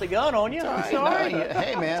mean to jump the gun on you. I'm sorry. No,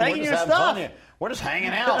 hey, man. Taking we're your just having stuff. fun. We're just hanging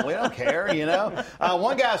out. We don't care, you know.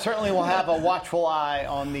 One guy certainly will have a watchful eye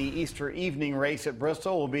on the Easter evening race at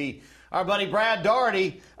Bristol will be our buddy Brad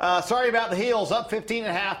Daugherty. Sorry about the heels, up 15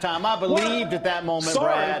 at halftime. I believed at that moment,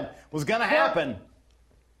 Brad, was going to happen.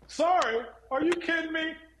 Sorry, are you kidding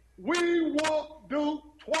me? We whooped Duke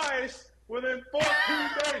twice within 14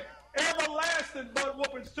 days. Everlasting butt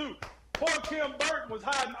whoopings, too. Poor Kim Burton was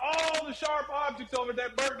hiding all the sharp objects over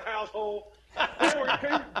that Burton household. Poor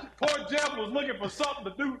Jeff was looking for something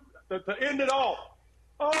to do to end it off.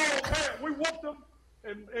 Oh, man, we whooped them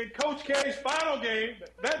in Coach K's final game.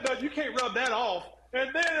 You can't rub that off.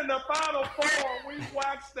 And then in the Final Four, we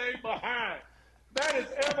stayed behind. That is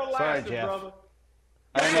everlasting, brother.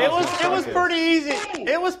 It was pretty easy.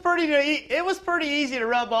 It was pretty easy to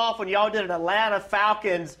rub off when y'all did an Atlanta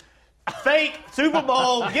Falcons fake Super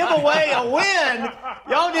Bowl giveaway a win.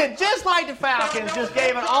 Y'all did just like the Falcons, just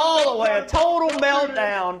gave it all away. A total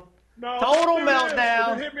meltdown. Total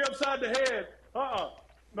meltdown. It hit me upside the head.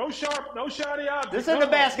 No shiny objects. This is the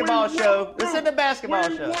basketball show. This is the basketball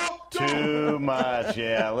show. Too much,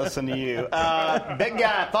 yeah. Listen to you. Big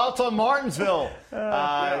guy, thoughts on Martinsville?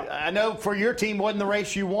 I know for your team wasn't the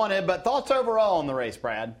race you wanted, but thoughts overall on the race,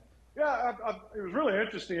 Brad? Yeah, it was really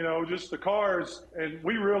interesting, you know, just the cars, and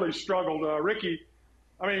we really struggled. Ricky,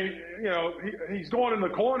 I mean, you know, he's going in the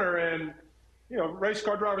corner, and, you know, race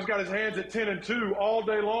car driver's got his hands at 10 and 2 all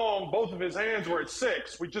day long. Both of his hands were at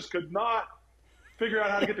 6. We just could not figure out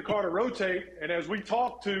how to get the car to rotate. And as we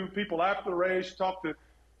talked to people after the race, talked to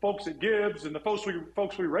folks at Gibbs and the folks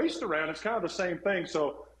we raced around, it's kind of the same thing.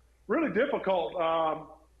 So really difficult.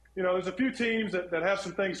 You know, there's a few teams that have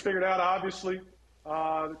some things figured out, obviously.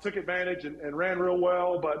 That took advantage and ran real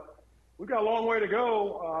well, but we've got a long way to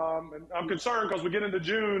go. And I'm concerned because we get into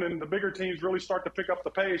June and the bigger teams really start to pick up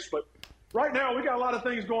the pace. But right now we got a lot of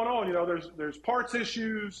things going on. You know, there's parts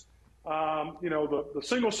issues. You know, the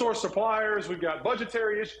single source suppliers. We've got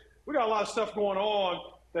budgetary issues. We got a lot of stuff going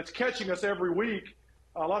on that's catching us every week.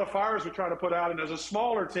 A lot of fires we're trying to put out, and as a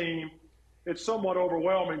smaller team, it's somewhat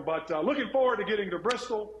overwhelming. But looking forward to getting to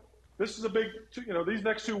Bristol. This is a big, you know, these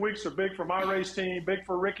next 2 weeks are big for my race team, big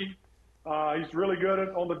for Ricky. He's really good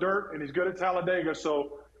on the dirt, and he's good at Talladega.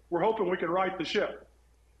 So we're hoping we can right the ship.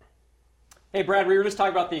 Hey, Brad, we were just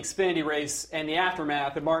talking about the Xfinity race and the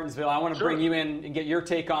aftermath at Martinsville. I want to bring you in and get your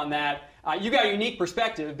take on that. You got a unique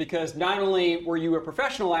perspective because not only were you a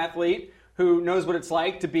professional athlete who knows what it's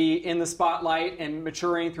like to be in the spotlight and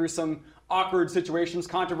maturing through some awkward situations,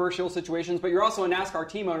 controversial situations, but you're also a NASCAR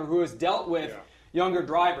team owner who has dealt with younger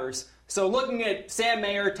drivers. So looking at Sam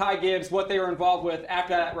Mayer, Ty Gibbs, what they were involved with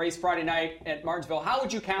after that race Friday night at Martinsville, how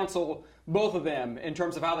would you counsel both of them in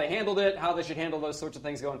terms of how they handled it, how they should handle those sorts of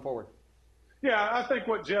things going forward? Yeah, I think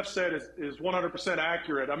what Jeff said is 100%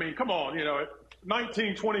 accurate. I mean, come on, you know, at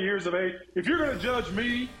 19, 20 years of age, if you're going to judge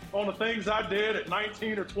me on the things I did at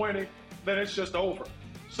 19 or 20, then it's just over.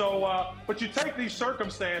 So, but you take these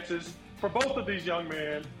circumstances for both of these young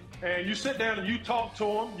men, and you sit down and you talk to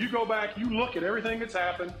them, you go back, you look at everything that's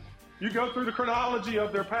happened, you go through the chronology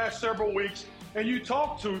of their past several weeks, and you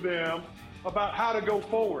talk to them about how to go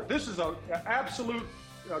forward. This is an absolute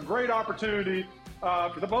great opportunity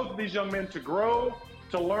for both of these young men to grow,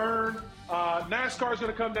 to learn. NASCAR is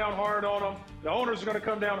going to come down hard on them. The owners are going to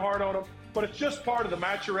come down hard on them. But it's just part of the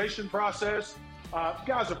maturation process.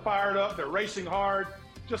 Guys are fired up. They're racing hard.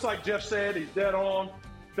 Just like Jeff said, he's dead on.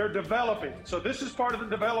 They're developing. So this is part of the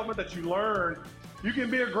development that you learn. You can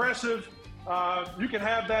be aggressive. You can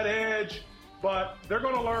have that edge. But they're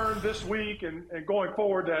going to learn this week and going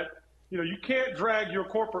forward that, you know, you can't drag your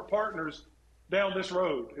corporate partners down this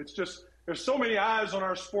road. It's just there's so many eyes on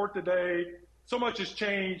our sport today. So much has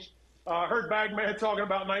changed. I heard Bagman talking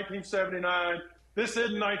about 1979. this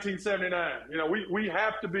isn't 1979. You know, we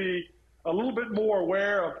have to be a little bit more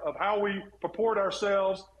aware of how we purport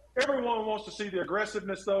ourselves. Everyone wants to see the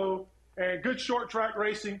aggressiveness, though, and good short track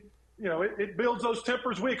racing. You know, it builds those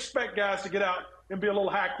tempers. We expect guys to get out and be a little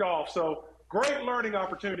hacked off. So great learning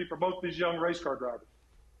opportunity for both these young race car drivers.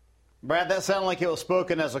 Brad, that sounded like it was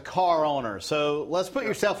spoken as a car owner. So let's put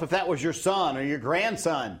yourself, if that was your son or your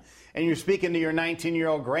grandson, and you're speaking to your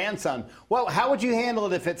 19-year-old grandson, well, how would you handle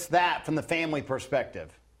it if it's that from the family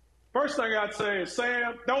perspective? First thing I'd say is,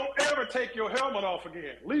 Sam, don't ever take your helmet off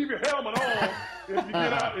again. Leave your helmet on if you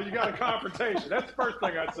get out and you got a confrontation. That's the first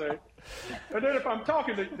thing I'd say. And then if I'm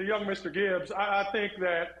talking to young Mr. Gibbs, I think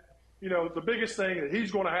that, you know, the biggest thing that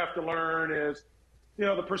he's going to have to learn is, you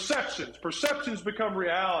know, the perceptions. Perceptions become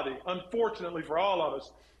reality, unfortunately, for all of us.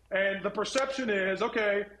 And the perception is,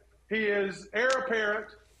 okay, he is heir apparent.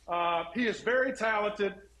 He is very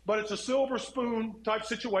talented, but it's a silver spoon type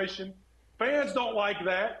situation. Fans don't like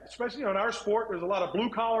that, especially in our sport. There's a lot of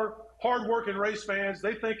blue-collar, hard-working race fans.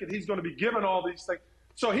 They think that he's going to be given all these things.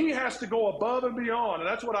 So he has to go above and beyond, and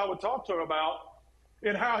that's what I would talk to him about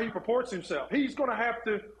in how he purports himself. He's going to have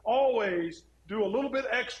to always do a little bit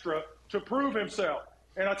extra to prove himself.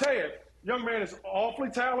 And I tell you, young man is awfully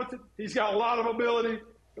talented. He's got a lot of ability.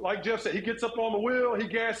 Like Jeff said, he gets up on the wheel. He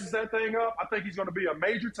gasses that thing up. I think he's going to be a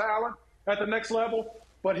major talent at the next level.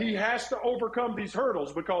 But he has to overcome these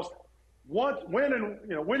hurdles because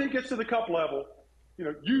when he gets to the Cup level, you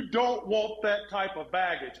know, you don't want that type of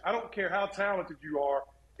baggage. I don't care how talented you are.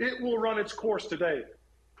 It will run its course today.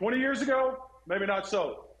 20 years ago, maybe not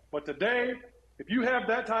so. But today, if you have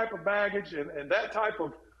that type of baggage and that type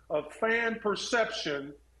of fan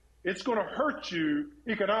perception, it's going to hurt you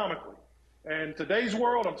economically. And today's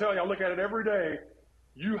world, I'm telling you, I look at it every day.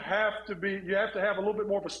 You have to have a little bit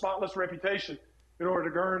more of a spotless reputation in order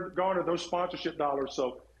to garner those sponsorship dollars.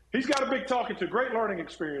 So he's got a big talking to. Great learning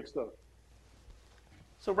experience, though.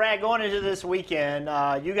 So, Brad, going into this weekend,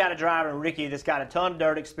 you got a driver in Ricky that's got a ton of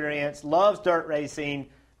dirt experience, loves dirt racing,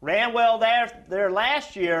 ran well there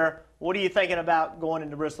last year. What are you thinking about going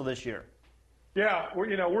into Bristol this year? Yeah,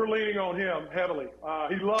 we're leaning on him heavily.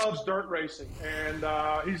 He loves dirt racing, and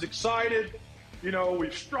he's excited. You know,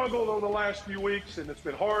 we've struggled over the last few weeks, and it's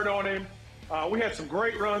been hard on him. We had some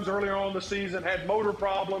great runs earlier on in the season, had motor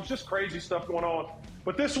problems, just crazy stuff going on.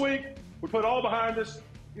 But this week, we put it all behind us.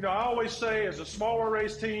 You know, I always say as a smaller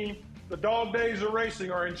race team, the dog days of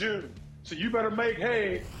racing are in June. So you better make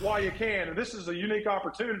hay while you can. And this is a unique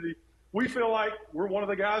opportunity. We feel like we're one of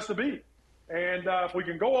the guys to beat. And if we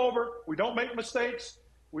can go over, we don't make mistakes,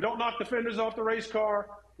 we don't knock the fenders off the race car,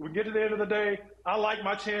 we can get to the end of the day. I like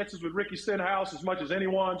my chances with Ricky Stenhouse as much as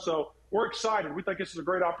anyone. So we're excited. We think this is a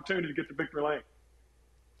great opportunity to get to victory lane.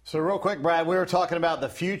 So real quick, Brad, we were talking about the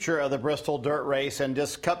future of the Bristol Dirt Race and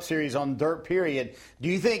just Cup Series on dirt, period. Do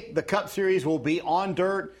you think the Cup Series will be on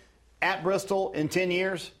dirt at Bristol in 10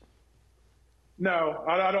 years? No,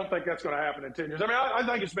 I don't think that's going to happen in 10 years. I mean, I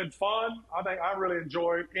think it's been fun. I really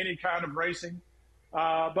enjoy any kind of racing.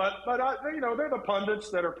 But you know, they're the pundits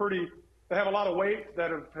that are they have a lot of weight that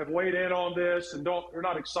have weighed in on this and they're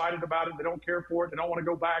not excited about it. They don't care for it. They don't want to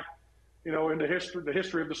go back, you know, into the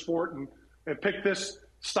history of the sport and pick this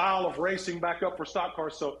style of racing back up for stock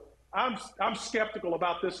cars. So I'm skeptical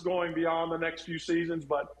about this going beyond the next few seasons.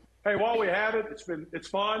 But hey, while we have it, it's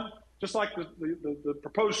fun. Just like the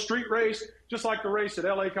proposed street race, just like the race at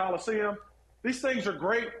LA Coliseum. These things are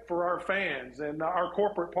great for our fans and our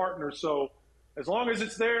corporate partners. So as long as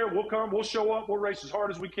it's there, we'll come, we'll show up, we'll race as hard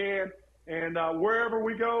as we can. And wherever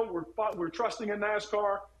we go, we're trusting in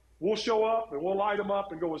NASCAR. We'll show up and we'll light them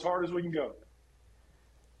up and go as hard as we can go.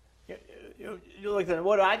 You look at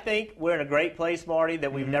what I think we're in a great place, Marty,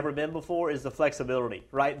 that we've never been before is the flexibility,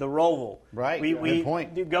 right? The Roval. Right. Good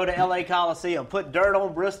point. Go to LA Coliseum, put dirt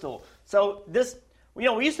on Bristol. So this, you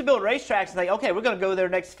know, we used to build racetracks and think, okay, we're going to go there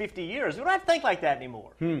next 50 years. We don't have to think like that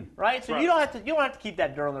anymore, right? So you don't have to keep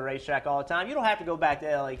that dirt on the racetrack all the time. You don't have to go back to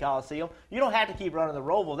LA Coliseum. You don't have to keep running the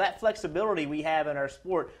Roval. That flexibility we have in our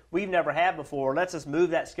sport, we've never had before. Lets us move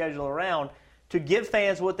that schedule around to give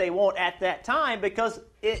fans what they want at that time because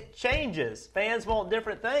it changes. Fans want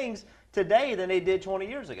different things today than they did 20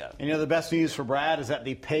 years ago. You know, the best news for Brad is that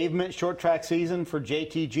the pavement short track season for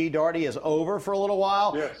JTG Darty is over for a little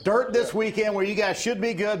while. Yes. Dirt this weekend where you guys should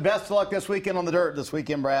be good. Best of luck this weekend on the dirt this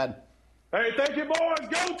weekend, Brad. Hey, thank you, boys.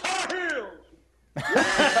 Go Tar Heels!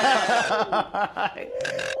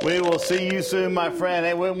 We will see you soon, my friend.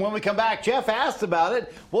 Hey, when we come back, Jeff asked about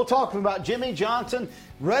it. We'll talk about Jimmie Johnson,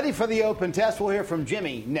 ready for the open test. We'll hear from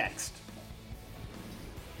Jimmy next.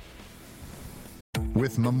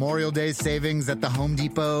 With Memorial Day savings at the Home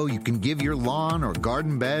Depot, you can give your lawn or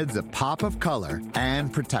garden beds a pop of color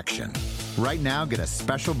and protection. Right now, get a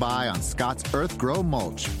special buy on Scott's Earth Grow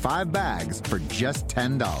Mulch, 5 bags for just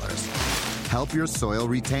 $10. Help your soil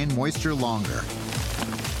retain moisture longer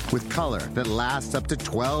with color that lasts up to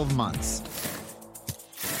 12 months.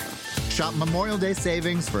 Shop Memorial Day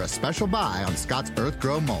savings for a special buy on Scott's Earth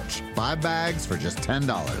Grow Mulch, 5 bags for just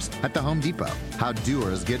 $10 at the Home Depot. How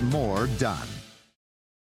doers get more done.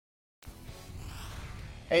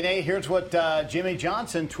 Hey, Nate, here's what Jimmy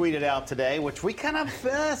Johnson tweeted out today, which we kind of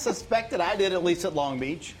suspected. I did, at least at Long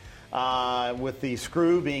Beach, with the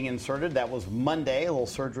screw being inserted. That was Monday, a little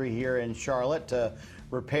surgery here in Charlotte to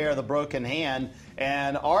repair the broken hand,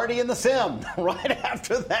 and already in the sim right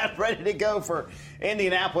after that, ready to go for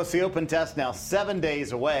Indianapolis. The Open test now 7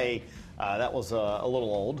 days away. That was a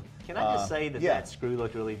little old. Can I just say that that screw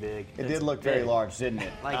looked really big? It did look very large, didn't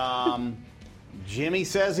it? Jimmy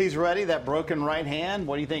says he's ready. That broken right hand.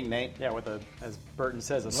 What do you think, Nate? Yeah, as Burton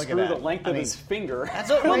says, a screw the length of his finger. That's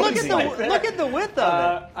well, look at the width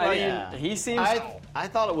of it. He seems. I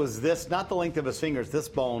thought it was this, not the length of his fingers. This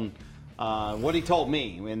bone. What he told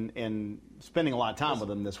me in spending a lot of time with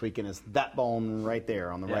him this weekend is that bone right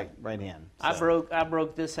there on the right hand. So. I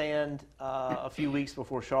broke this hand a few weeks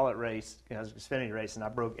before Charlotte race, Xfinity race, and I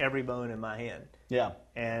broke every bone in my hand. Yeah.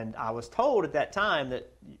 And I was told at that time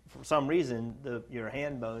that for some reason your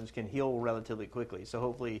hand bones can heal relatively quickly. So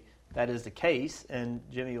hopefully that is the case, and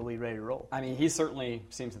Jimmy will be ready to roll. I mean, he certainly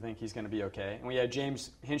seems to think he's going to be okay. And we had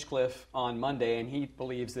James Hinchcliffe on Monday, and he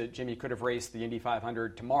believes that Jimmy could have raced the Indy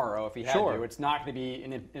 500 tomorrow if he had to. It's not going to be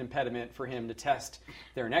an impediment for him to test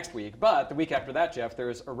there next week. But the week after that, Jeff,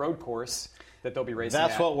 there's a road course that they'll be racing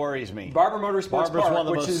That's what worries me. Barber Motorsports Park, one of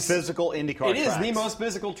the which most physical IndyCar tracks. It is the most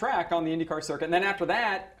physical track on the IndyCar circuit. And then after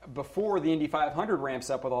that, before the Indy 500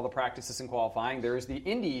 ramps up with all the practices and qualifying, there's the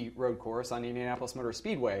Indy road course on the Indianapolis Motor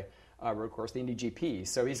Speedway road course, the Indy GP.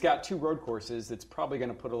 So he's got 2 road courses that's probably going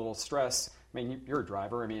to put a little stress. I mean, you're a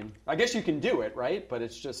driver. I mean, I guess you can do it, right? But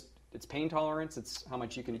it's pain tolerance. It's how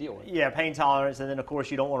much you can deal with. Yeah, pain tolerance. And then, of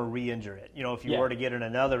course, you don't want to re-injure it. You know, if you were to get in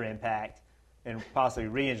another impact and possibly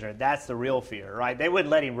re-injure it, that's the real fear, right? They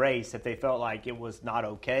wouldn't let him race if they felt like it was not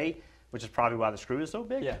okay, which is probably why the screw is so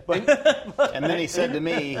big. Yeah. And then he said to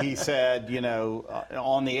me,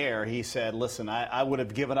 on the air, he said, listen, I would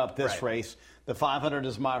have given up this race. The 500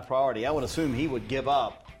 is my priority. I would assume he would give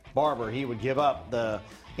up, he would give up the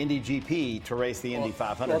Indy GP to race the Indy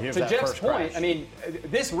 500. Well, Here's to that Jeff's first point, crash. I mean,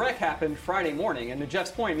 this wreck happened Friday morning, and to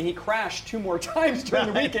Jeff's point, I mean, he crashed 2 more times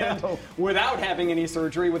during the weekend without having any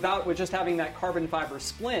surgery, with just having that carbon fiber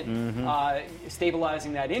splint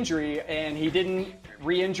stabilizing that injury, and he didn't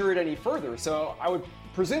re-injure it any further. So I would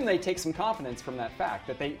presume they take some confidence from that fact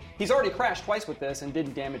that he's already crashed twice with this and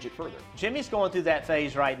didn't damage it further. Jimmy's going through that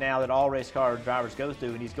phase right now that all race car drivers go through,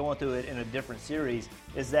 and he's going through it in a different series,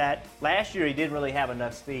 is that last year he didn't really have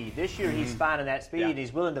enough speed. This year he's finding that speed, and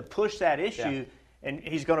he's willing to push that issue, and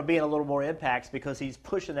he's going to be in a little more impacts because he's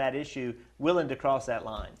pushing that issue, willing to cross that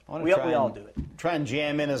line. We all do it. Try and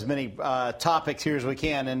jam in as many topics here as we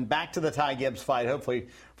can. And back to the Ty Gibbs fight, hopefully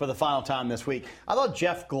for the final time this week. I thought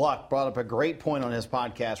Jeff Gluck brought up a great point on his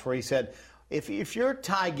podcast where he said, if you're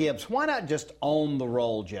Ty Gibbs, why not just own the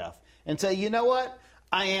role, Jeff, and say, you know what,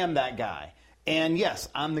 I am that guy. And yes,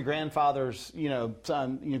 I'm the grandfather's,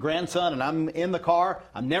 grandson, and I'm in the car.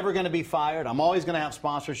 I'm never going to be fired. I'm always going to have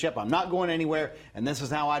sponsorship. I'm not going anywhere, and this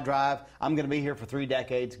is how I drive. I'm going to be here for 3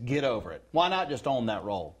 decades. Get over it. Why not just own that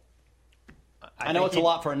role? I know it's a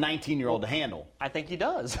lot for a 19-year-old to handle. I think he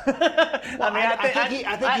does.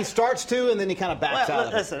 I think he starts to, and then he kind of backs out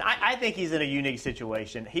of it. Listen, I think he's in a unique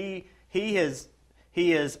situation. He has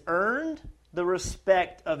earned the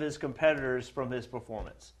respect of his competitors from his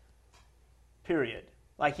performance. Period.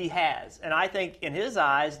 Like he has, and I think in his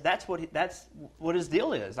eyes, that's what his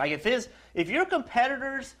deal is. Like if your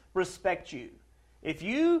competitors respect you, if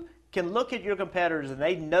you can look at your competitors and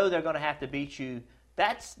they know they're going to have to beat you,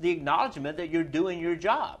 that's the acknowledgement that you're doing your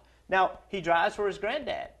job. Now he drives for his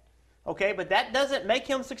granddad, okay, but that doesn't make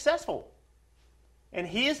him successful. And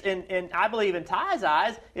and I believe in Ty's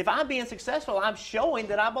eyes, if I'm being successful, I'm showing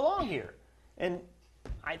that I belong here, and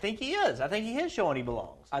I think he is. I think he is showing he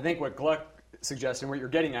belongs. I think what Gluck suggesting, what you're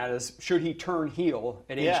getting at is, should he turn heel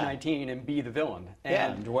at age 19 and be the villain?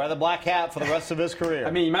 And wear the black hat for the rest of his career.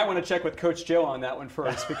 I mean, you might want to check with Coach Joe on that one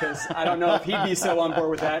first, because I don't know if he'd be so on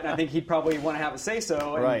board with that, and I think he'd probably want to have a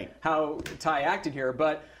say-so in how Ty acted here.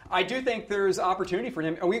 But I do think there's opportunity for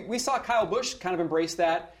him. We saw Kyle Busch kind of embrace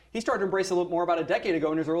that. He started to embrace it a little more about a decade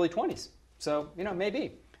ago in his early 20s. So,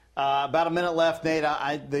 maybe. About a minute left, Nate.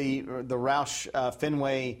 The Roush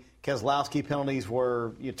Fenway Keselowski penalties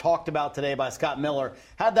were talked about today by Scott Miller.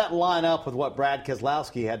 How'd that line up with what Brad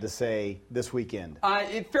Keselowski had to say this weekend?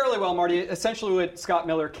 Fairly well, Marty. Essentially what Scott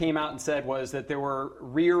Miller came out and said was that there were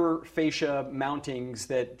rear fascia mountings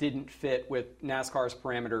that didn't fit with NASCAR's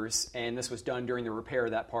parameters, and this was done during the repair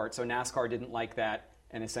of that part. So NASCAR didn't like that,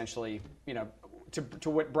 and essentially, to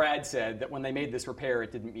what Brad said, that when they made this repair,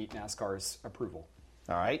 it didn't meet NASCAR's approval.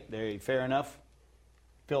 All right, fair enough.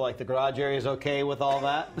 Feel like the garage area is okay with all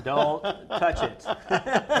that? Don't touch it.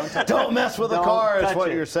 Don't mess with the car is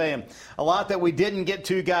what you're saying. A lot that we didn't get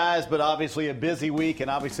to, guys, but obviously a busy week, and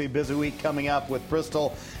obviously a busy week coming up with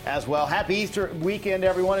Bristol as well. Happy Easter weekend,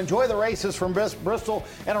 everyone. Enjoy the races from Bristol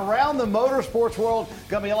and around the motorsports world.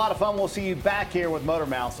 Going to be a lot of fun. We'll see you back here with Motor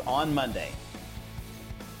Mouth on Monday.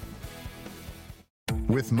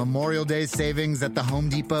 With Memorial Day savings at the Home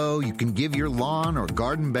Depot, you can give your lawn or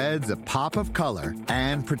garden beds a pop of color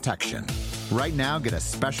and protection. Right now, get a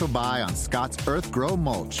special buy on Scott's Earth Grow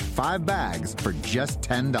Mulch, 5 bags for just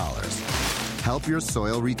 $10. Help your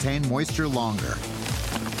soil retain moisture longer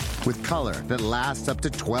with color that lasts up to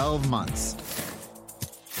 12 months.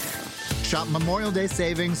 Shop Memorial Day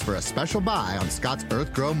savings for a special buy on Scott's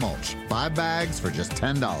Earth Grow Mulch, 5 bags for just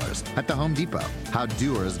 $10 at the Home Depot. How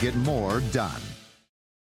doers get more done.